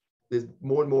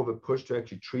more and more of a push to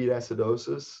actually treat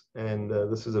acidosis. And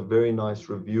this is a very nice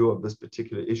review of this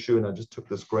particular issue. And I just took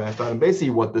this graph out. And basically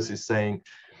what this is saying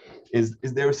is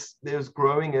there's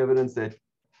growing evidence that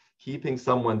keeping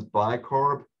someone's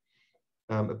bicarb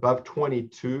above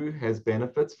 22 has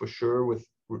benefits for sure with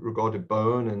regard to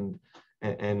bone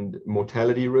and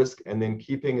mortality risk, and then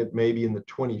keeping it maybe in the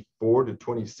 24 to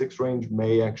 26 range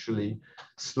may actually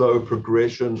slow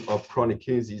progression of chronic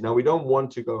kidney disease. Now, we don't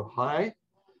want to go high,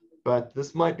 but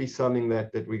this might be something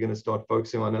that we're going to start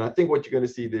focusing on. And I think what you're going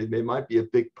to see, there might be a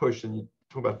big push, and you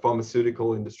talk about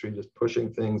pharmaceutical industry just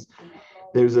pushing things.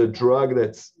 There's a drug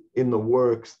that's in the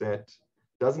works that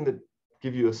doesn't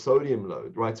give you a sodium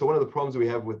load, right? So one of the problems we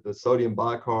have with the sodium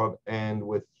bicarb and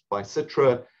with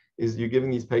Bicitra is you're giving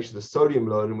these patients a sodium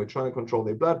load, and we're trying to control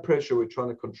their blood pressure, we're trying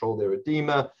to control their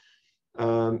edema,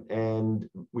 and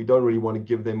we don't really want to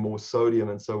give them more sodium.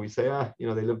 And so we say, you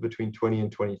know, they live between 20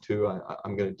 and 22,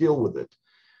 I'm going to deal with it.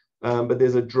 But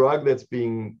there's a drug that's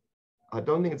being, I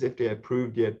don't think it's FDA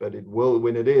approved yet, but it will,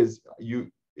 when it is,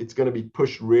 it's going to be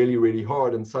pushed really, really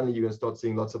hard. And suddenly you're going to start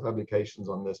seeing lots of publications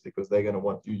on this because they're going to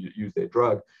want you to use their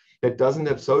drug that doesn't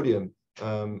have sodium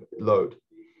load,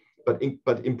 but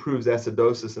improves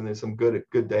acidosis. And there's some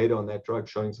good data on that drug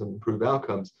showing some improved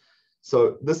outcomes.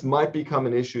 So this might become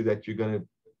an issue that you're going to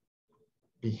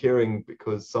be hearing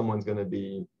because someone's going to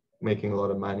be making a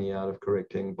lot of money out of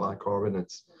correcting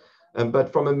bicarbonates.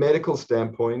 But from a medical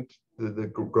standpoint, the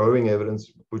growing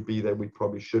evidence would be that we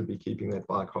probably should be keeping that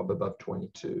bicarb above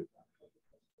 22.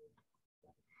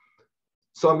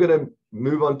 So I'm going to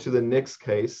move on to the next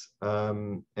case.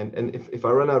 And if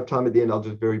I run out of time at the end, I'll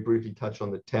just very briefly touch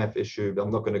on the TAF issue.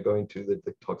 I'm not going to go into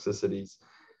the toxicities.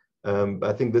 But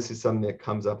I think this is something that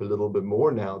comes up a little bit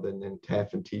more now than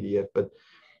TAF and TDF. But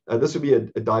this would be a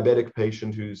diabetic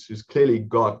patient who's clearly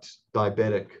got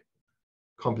diabetic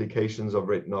complications of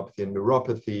retinopathy and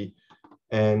neuropathy.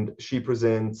 And she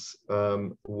presents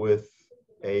with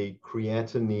a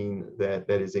creatinine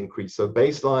that is increased. So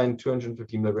baseline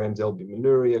 250 milligrams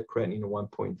albuminuria, creatinine of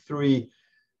 1.3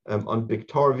 on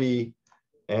Biktarvy.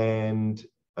 And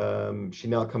she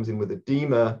now comes in with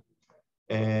edema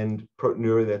and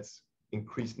proteinuria that's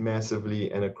increased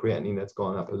massively and a creatinine that's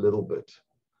gone up a little bit.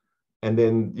 And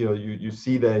then, you know, you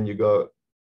see that and you go,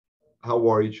 how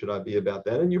worried should I be about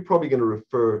that? And you're probably going to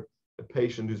refer a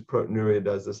patient whose proteinuria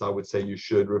does this. I would say you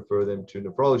should refer them to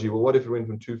nephrology. Well, what if it went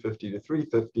from 250 to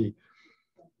 350?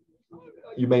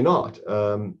 You may not.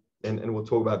 And we'll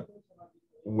talk about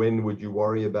when would you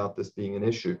worry about this being an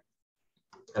issue.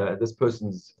 This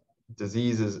person's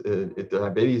disease is,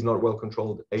 diabetes is not well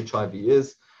controlled, HIV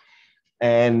is.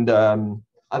 And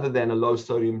other than a low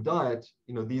sodium diet,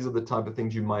 you know, these are the type of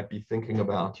things you might be thinking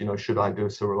about. You know, should I do a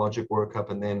serologic workup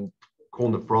and then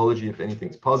call nephrology if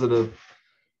anything's positive?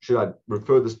 Should I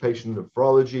refer this patient to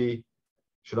nephrology?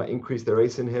 Should I increase their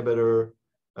ACE inhibitor?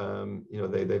 You know,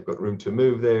 they've got room to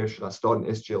move there. Should I start an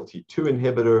SGLT2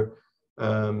 inhibitor?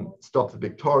 Stop the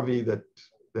Biktarvy?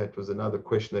 That was another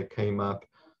question that came up.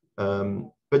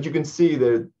 But you can see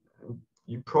that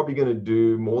you're probably going to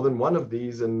do more than one of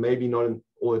these and maybe not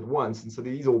all at once. And so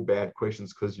these are all bad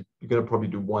questions because you're going to probably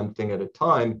do one thing at a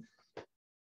time.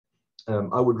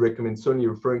 I would recommend certainly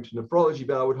referring to nephrology,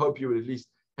 but I would hope you would at least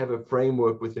have a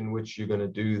framework within which you're going to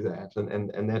do that.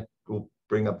 And that will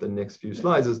bring up the next few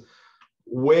slides is,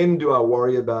 when do I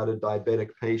worry about a diabetic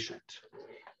patient?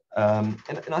 And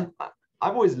I've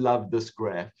always loved this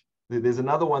graph. There's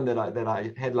another one that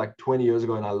I had like 20 years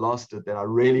ago and I lost it that I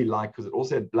really like because it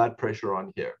also had blood pressure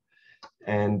on here.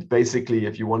 And basically,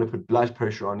 if you want to put blood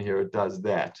pressure on here, it does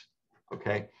that,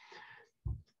 okay?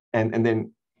 And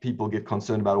then people get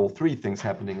concerned about all three things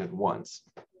happening at once.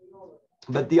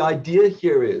 But the idea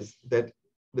here is that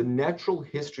the natural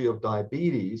history of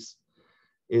diabetes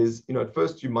is, you know, at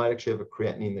first you might actually have a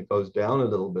creatinine that goes down a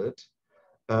little bit.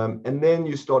 And then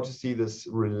you start to see this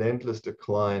relentless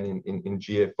decline in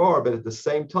GFR, but at the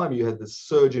same time, you had this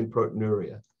surge in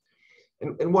proteinuria.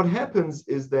 And what happens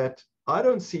is that I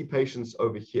don't see patients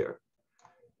over here.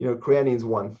 You know, creatinine's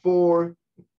 1.4,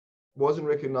 wasn't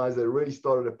recognized that it really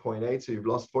started at 0.8, so you've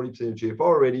lost 40% of GFR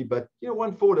already, but, you know,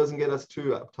 1.4 doesn't get us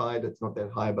too uptight. It's not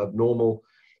that high above normal.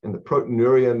 And the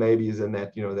proteinuria maybe is in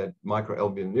that, you know, that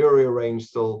microalbuminuria range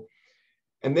still.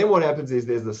 And then what happens is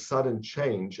there's a sudden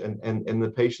change and the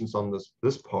patient's on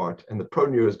this part and the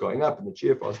proteinuria is going up and the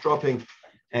GFR is dropping.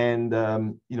 And,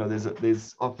 you know,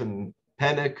 there's often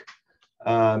panic.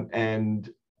 And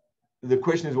the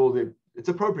question is, well, it's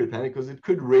appropriate panic because it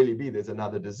could really be there's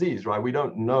another disease, right? We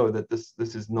don't know that this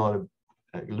is not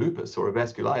a lupus or a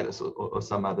vasculitis or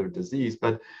some other disease,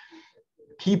 but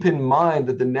keep in mind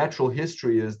that the natural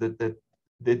history is that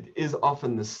is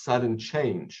often the sudden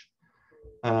change.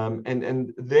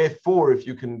 And therefore, if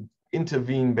you can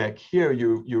intervene back here,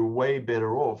 you're way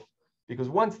better off, because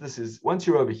once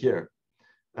you're over here,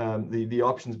 the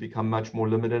options become much more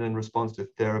limited and response to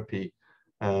therapy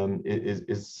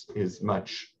is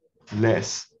much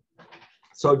less.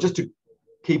 So just to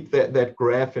keep that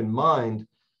graph in mind,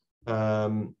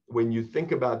 when you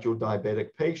think about your diabetic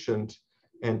patient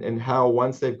and how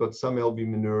once they've got some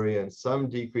albuminuria and some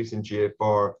decrease in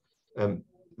GFR,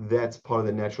 that's part of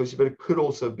the natural history, but it could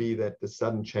also be that the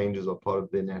sudden changes are part of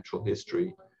their natural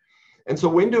history. And so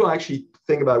when do I actually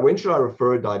think about, when should I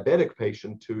refer a diabetic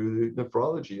patient to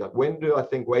nephrology? Like, when do I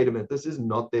think, wait a minute, this is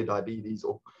not their diabetes,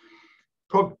 or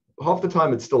half the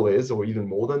time it still is, or even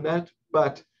more than that.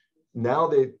 But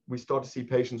now we start to see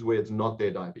patients where it's not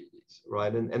their diabetes,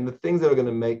 right? And the things that are going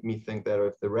to make me think that are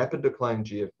if the rapid decline in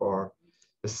GFR,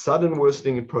 the sudden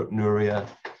worsening in proteinuria,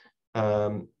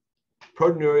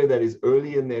 proteinuria that is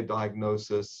early in their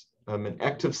diagnosis, an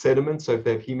active sediment. So if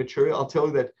they have hematuria, I'll tell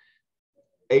you that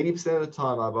 80% of the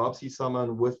time I biopsy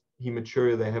someone with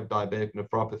hematuria, they have diabetic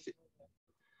nephropathy.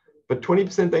 But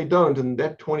 20% they don't, and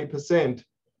that 20%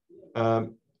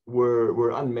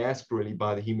 were unmasked really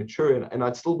by the hematuria, and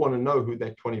I'd still want to know who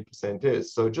that 20%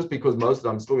 is. So just because most of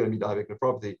them are still going to be diabetic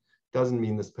nephropathy doesn't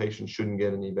mean this patient shouldn't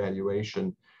get an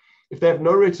evaluation. If they have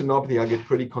no retinopathy, I get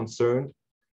pretty concerned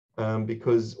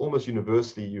because almost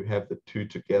universally you have the two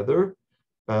together.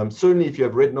 Certainly, if you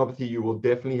have retinopathy, you will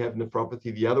definitely have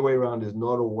nephropathy. The other way around is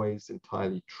not always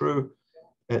entirely true.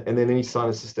 And then any sign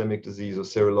of systemic disease or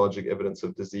serologic evidence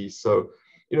of disease. So,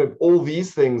 all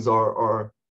these things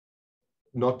are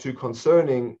not too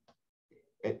concerning,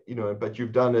 but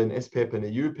you've done an SPEP and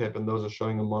a UPEP, and those are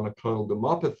showing a monoclonal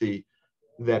gammopathy.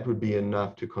 That would be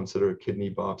enough to consider a kidney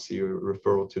biopsy or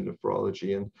referral to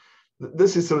nephrology. And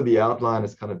this is sort of the outline.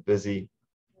 It's kind of busy,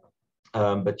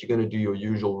 but you're going to do your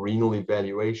usual renal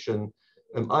evaluation.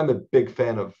 I'm a big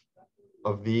fan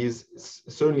of these.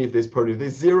 Certainly if there's proteinuria, if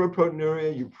there's zero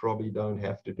proteinuria, you probably don't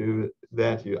have to do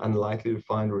that. You're unlikely to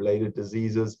find related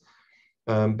diseases.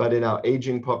 But in our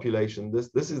aging population,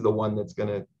 this is the one that's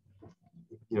going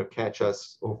to catch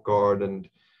us off guard. And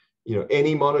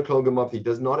any monoclonal gammopathy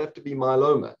does not have to be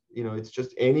myeloma. It's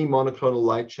just any monoclonal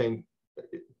light chain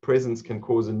presence can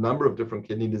cause a number of different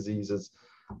kidney diseases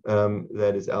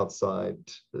that is outside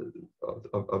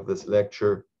of this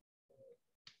lecture.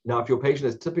 Now, if your patient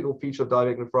has typical feature of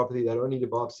diabetic nephropathy, they don't need a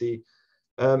biopsy.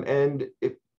 And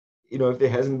if there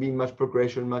hasn't been much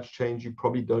progression, much change, you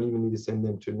probably don't even need to send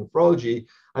them to nephrology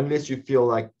unless you feel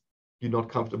like you're not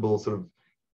comfortable sort of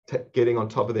getting on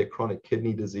top of their chronic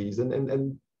kidney disease.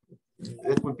 And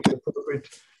that would be an appropriate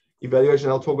evaluation.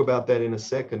 I'll talk about that in a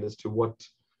second as to what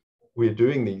we're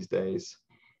doing these days.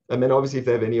 And then obviously if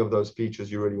they have any of those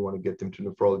features, you really want to get them to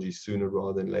nephrology sooner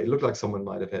rather than later. It looked like someone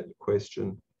might have had a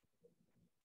question.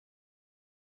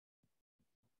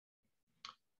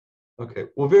 Okay,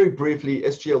 well, very briefly,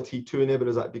 SGLT2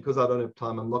 inhibitors, because I don't have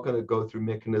time, I'm not going to go through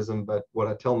mechanism, but what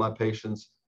I tell my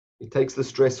patients, it takes the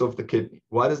stress off the kidney.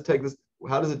 Why does it take this?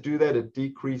 How does it do that? It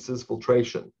decreases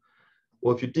filtration.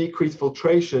 Well, if you decrease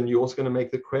filtration, you're also going to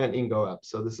make the creatinine go up.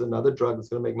 So this is another drug that's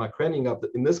going to make my creatinine up.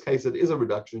 In this case, it is a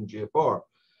reduction in GFR.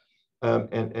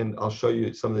 And I'll show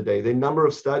you some of the data. There are a number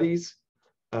of studies,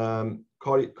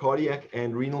 cardiac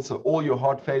and renal. So all your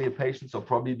heart failure patients are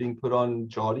probably being put on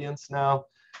Jardiance now,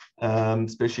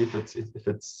 especially if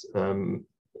it's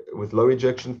with low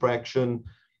ejection fraction,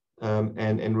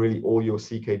 and really all your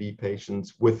CKD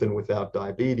patients with and without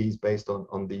diabetes based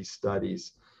on these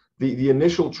studies. The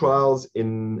initial trials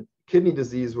in kidney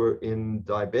disease were in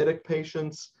diabetic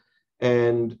patients,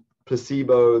 and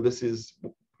placebo. This is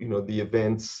the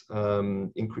events,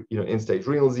 end-stage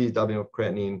renal disease, doubling of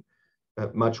creatinine,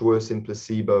 much worse in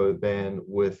placebo than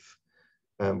with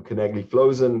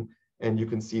canagliflozin. And you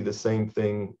can see the same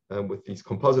thing with these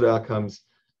composite outcomes.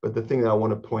 But the thing that I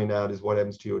want to point out is what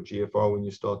happens to your GFR when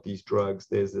you start these drugs.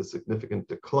 There's a significant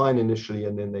decline initially,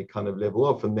 and then they kind of level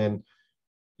off, and then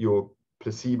your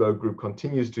placebo group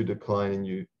continues to decline, and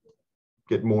you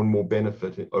get more and more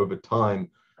benefit over time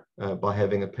by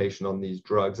having a patient on these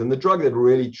drugs. And the drug that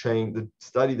really changed, the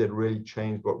study that really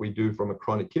changed what we do from a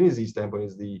chronic kidney disease standpoint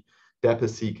is the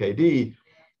DAPA-CKD.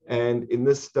 And in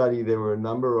this study, there were a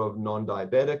number of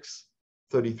non-diabetics,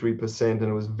 33%, and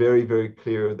it was very, very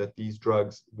clear that these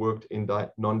drugs worked in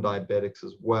non-diabetics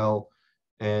as well,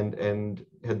 and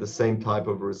had the same type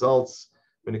of results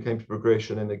when it came to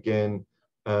progression. And again,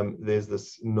 there's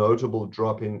this notable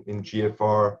drop in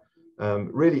GFR,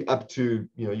 really up to,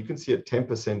 you can see a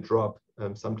 10% drop,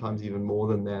 sometimes even more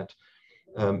than that,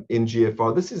 in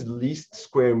GFR. This is least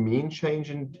square mean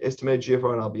change in estimated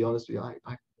GFR, and I'll be honest with you,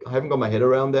 I haven't got my head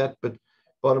around that, but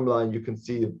bottom line, you can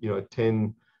see,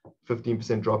 10,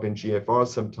 15% drop in GFR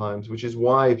sometimes, which is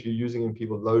why if you're using in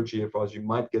people with low GFRs, you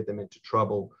might get them into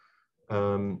trouble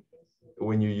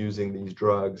when you're using these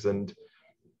drugs. And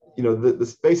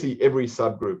this basically every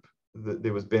subgroup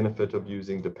there was benefit of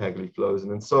using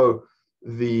dapagliflozin. And so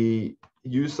the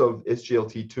use of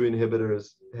SGLT2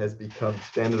 inhibitors has become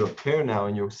standard of care now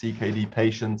in your CKD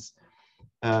patients.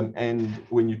 And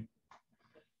when you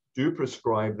do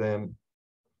prescribe them,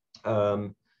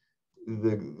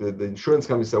 the insurance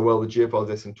companies say, well, the GFR is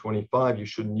less than 25, you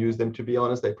shouldn't use them. To be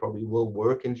honest, they probably will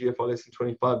work in GFR less than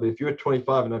 25, but if you're at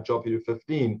 25 and I drop you to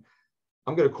 15,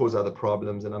 I'm going to cause other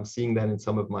problems, and I'm seeing that in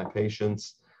some of my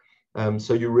patients.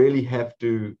 So you really have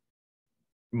to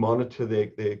monitor their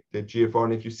GFR,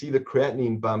 and if you see the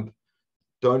creatinine bump,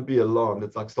 don't be alarmed.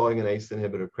 It's like starting an ACE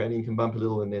inhibitor. Creatinine can bump a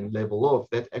little and then level off.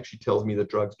 That actually tells me the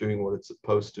drug's doing what it's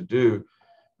supposed to do.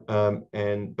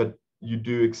 But you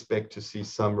do expect to see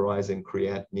some rise in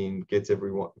creatinine, gets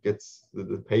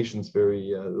the patients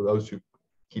very, those who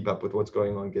keep up with what's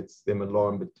going on, gets them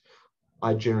alarmed. But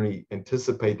I generally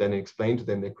anticipate that and explain to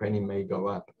them that creatinine may go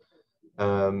up.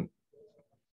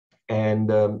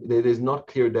 There's not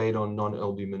clear data on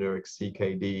non-albuminuric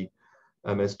CKD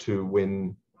as to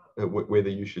when whether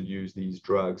you should use these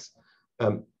drugs.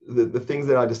 The things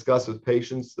that I discuss with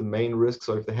patients, the main risks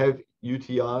are if they have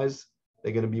UTIs,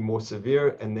 they're going to be more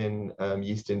severe, and then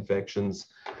yeast infections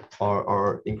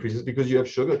are increases because you have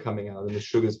sugar coming out and the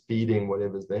sugar's feeding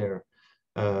whatever's there.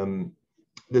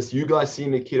 This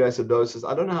euglycemic ketoacidosis,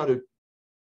 I don't know how to,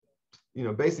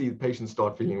 basically the patients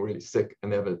start feeling really sick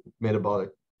and they have a metabolic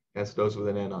acidosis with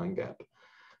an anion gap.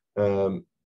 But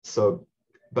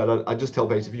I just tell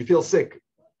patients, if you feel sick,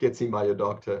 get seen by your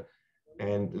doctor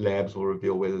and labs will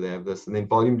reveal whether they have this. And then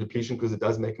volume depletion, because it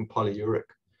does make them polyuric.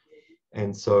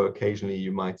 And so occasionally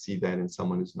you might see that in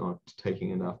someone who's not taking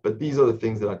enough. But these are the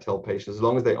things that I tell patients, as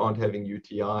long as they aren't having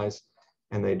UTIs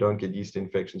and they don't get yeast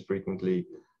infections frequently,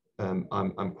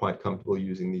 I'm quite comfortable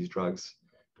using these drugs.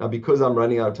 Now, because I'm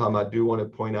running out of time, I do want to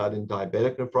point out in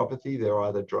diabetic nephropathy, there are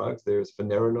other drugs. There's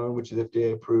finerenone, which is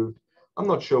FDA approved. I'm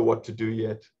not sure what to do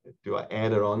yet. Do I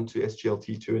add it on to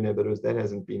SGLT2 inhibitors? That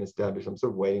hasn't been established. I'm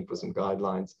sort of waiting for some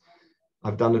guidelines.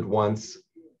 I've done it once,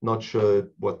 not sure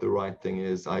what the right thing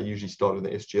is. I usually start with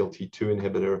an SGLT2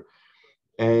 inhibitor.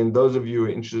 And those of you who are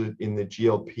interested in the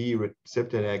GLP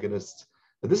receptor agonists,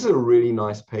 this is a really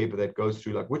nice paper that goes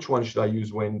through like, which one should I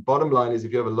use when? Bottom line is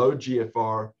if you have a low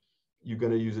GFR, you're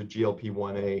going to use a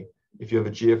GLP-1A. If you have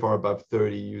a GFR above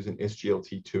 30, use an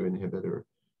SGLT2 inhibitor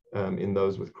in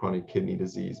those with chronic kidney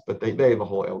disease. But they have a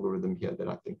whole algorithm here that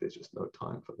I think there's just no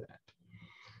time for that.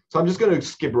 So I'm just going to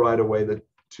skip right away to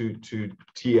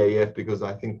TAF because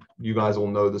I think you guys all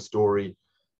know the story.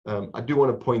 I do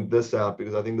want to point this out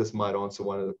because I think this might answer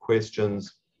one of the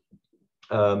questions.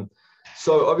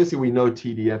 So obviously we know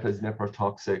TDF is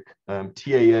nephrotoxic.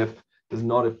 TAF does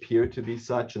not appear to be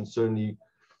such, and certainly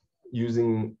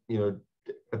using,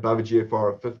 above a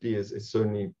GFR of 50 is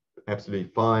certainly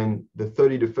absolutely fine. The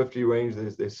 30 to 50 range,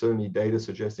 there's certainly data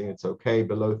suggesting it's okay.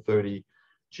 Below 30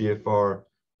 GFR,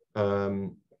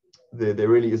 there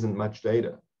really isn't much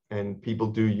data, and people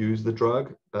do use the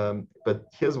drug. But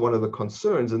here's one of the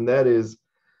concerns, and that is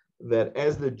that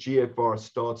as the GFR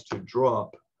starts to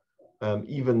drop,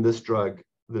 even this drug,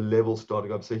 the levels start to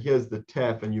go up. So here's the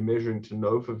TAF, and you're measuring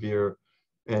tenofovir,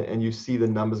 and you see the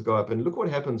numbers go up. And look what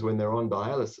happens when they're on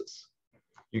dialysis.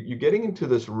 You're getting into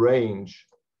this range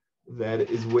that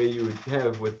is where you would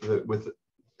have with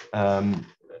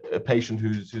a patient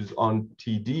who's on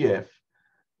TDF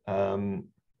and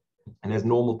has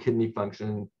normal kidney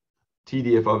function.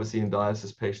 TDF, obviously, in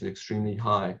dialysis patient, extremely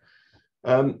high.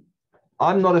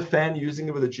 I'm not a fan using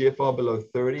it with a GFR below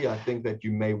 30. I think that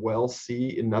you may well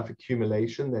see enough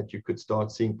accumulation that you could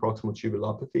start seeing proximal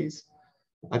tubulopathies.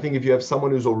 I think if you have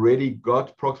someone who's already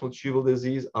got proximal tubal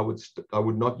disease, I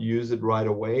would not use it right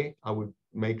away. I would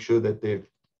make sure that their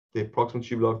proximal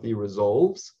tubulopathy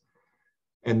resolves,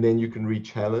 and then you can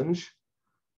re-challenge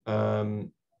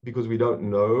because we don't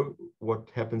know what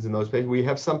happens in those patients. We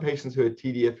have some patients who are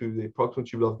TDF who their proximal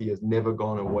tubulopathy has never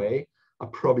gone away. I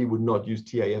probably would not use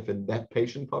TAF in that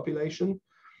patient population.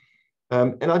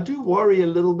 And I do worry a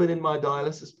little bit in my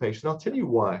dialysis patient. I'll tell you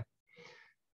why.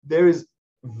 There is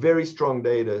very strong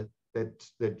data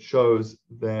that shows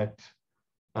that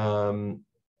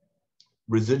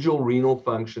residual renal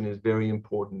function is very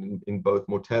important in both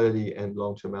mortality and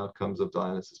long-term outcomes of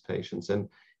dialysis patients. And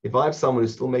if I have someone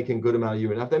who's still making a good amount of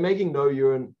urine, if they're making no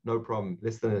urine, no problem,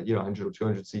 less than 100 or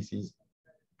 200 cc's,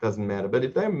 doesn't matter. But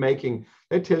if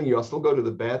they're telling you, I still go to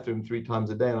the bathroom 3 times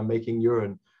a day and I'm making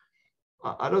urine,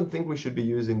 I don't think we should be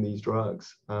using these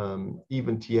drugs.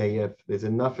 Even TAF, there's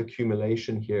enough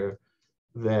accumulation here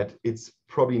that it's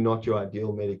probably not your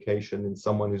ideal medication in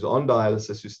someone who's on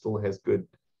dialysis who still has good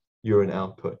urine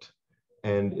output.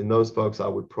 And in those folks, I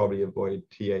would probably avoid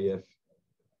TAF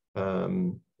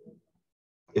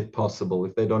if possible.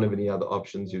 If they don't have any other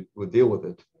options, you would deal with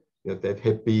it. If they have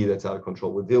Hep B that's out of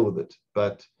control, we'll deal with it.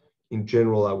 But in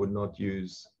general, I would not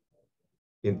use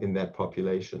in that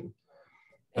population.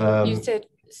 You said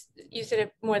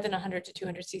more than 100 to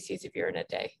 200 cc's of urine a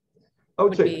day. I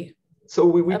would say, so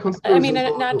we consider. I mean,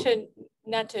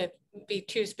 not to be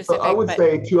too specific. I would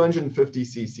say 250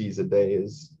 cc's a day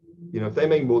is, if they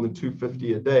make more than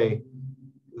 250 a day,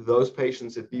 those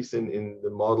patients, at least in the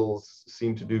models,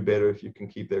 seem to do better if you can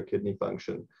keep their kidney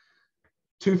function.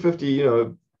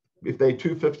 250, if they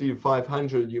 250 to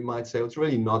 500, you might say it's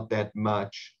really not that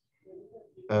much.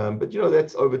 But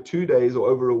that's over 2 days or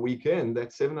over a weekend.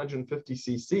 That's 750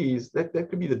 cc's. That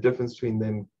could be the difference between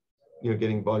them,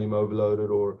 getting volume overloaded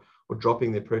or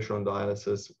dropping their pressure on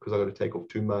dialysis because I got to take off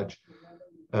too much.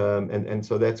 And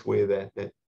so that's where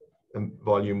that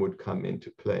volume would come into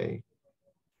play.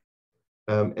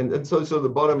 And so the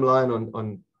bottom line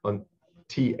on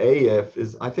TAF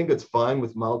is I think it's fine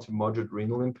with mild to moderate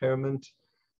renal impairment.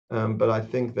 but I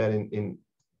think that in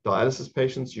dialysis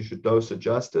patients, you should dose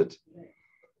adjust it.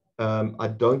 I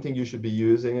don't think you should be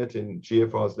using it in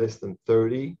GFRs less than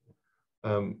 30.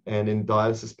 And in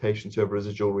dialysis patients who have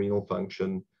residual renal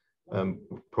function,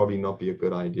 probably not be a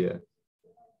good idea.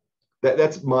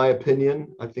 That's my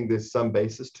opinion. I think there's some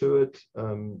basis to it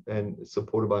and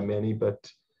supported by many,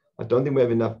 but I don't think we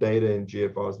have enough data in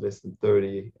GFRs less than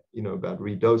 30, about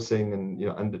redosing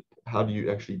and, how do you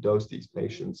actually dose these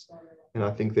patients? And I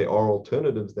think there are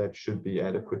alternatives that should be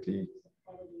adequately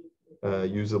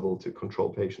usable to control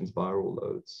patients' viral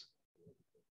loads.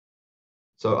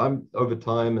 So I'm over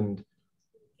time, and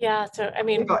yeah, so I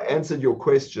mean, I think I answered your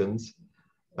questions.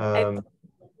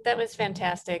 that was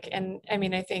fantastic. And I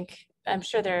mean, I'm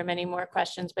sure there are many more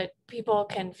questions, but people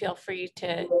can feel free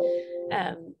to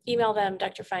email them.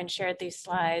 Dr. Fine shared these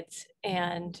slides,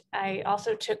 and I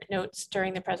also took notes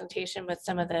during the presentation with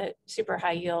some of the super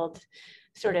high yield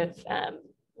sort of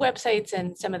websites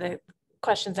and some of the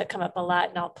questions that come up a lot,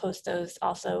 and I'll post those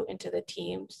also into the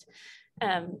Teams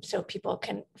so people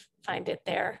can find it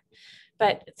there.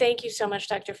 But thank you so much,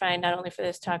 Dr. Fine, not only for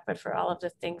this talk, but for all of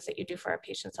the things that you do for our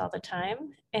patients all the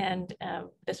time. And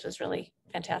this was really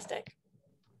fantastic.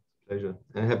 Pleasure.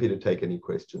 And happy to take any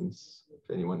questions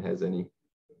if anyone has any.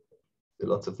 There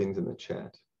are lots of things in the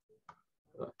chat.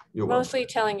 You're mostly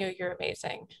welcome. Telling you you're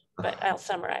amazing, but I'll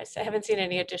summarize. I haven't seen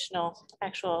any additional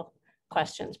actual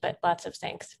questions, but lots of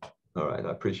thanks. All right,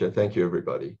 I appreciate it. Thank you,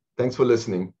 everybody. Thanks for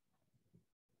listening.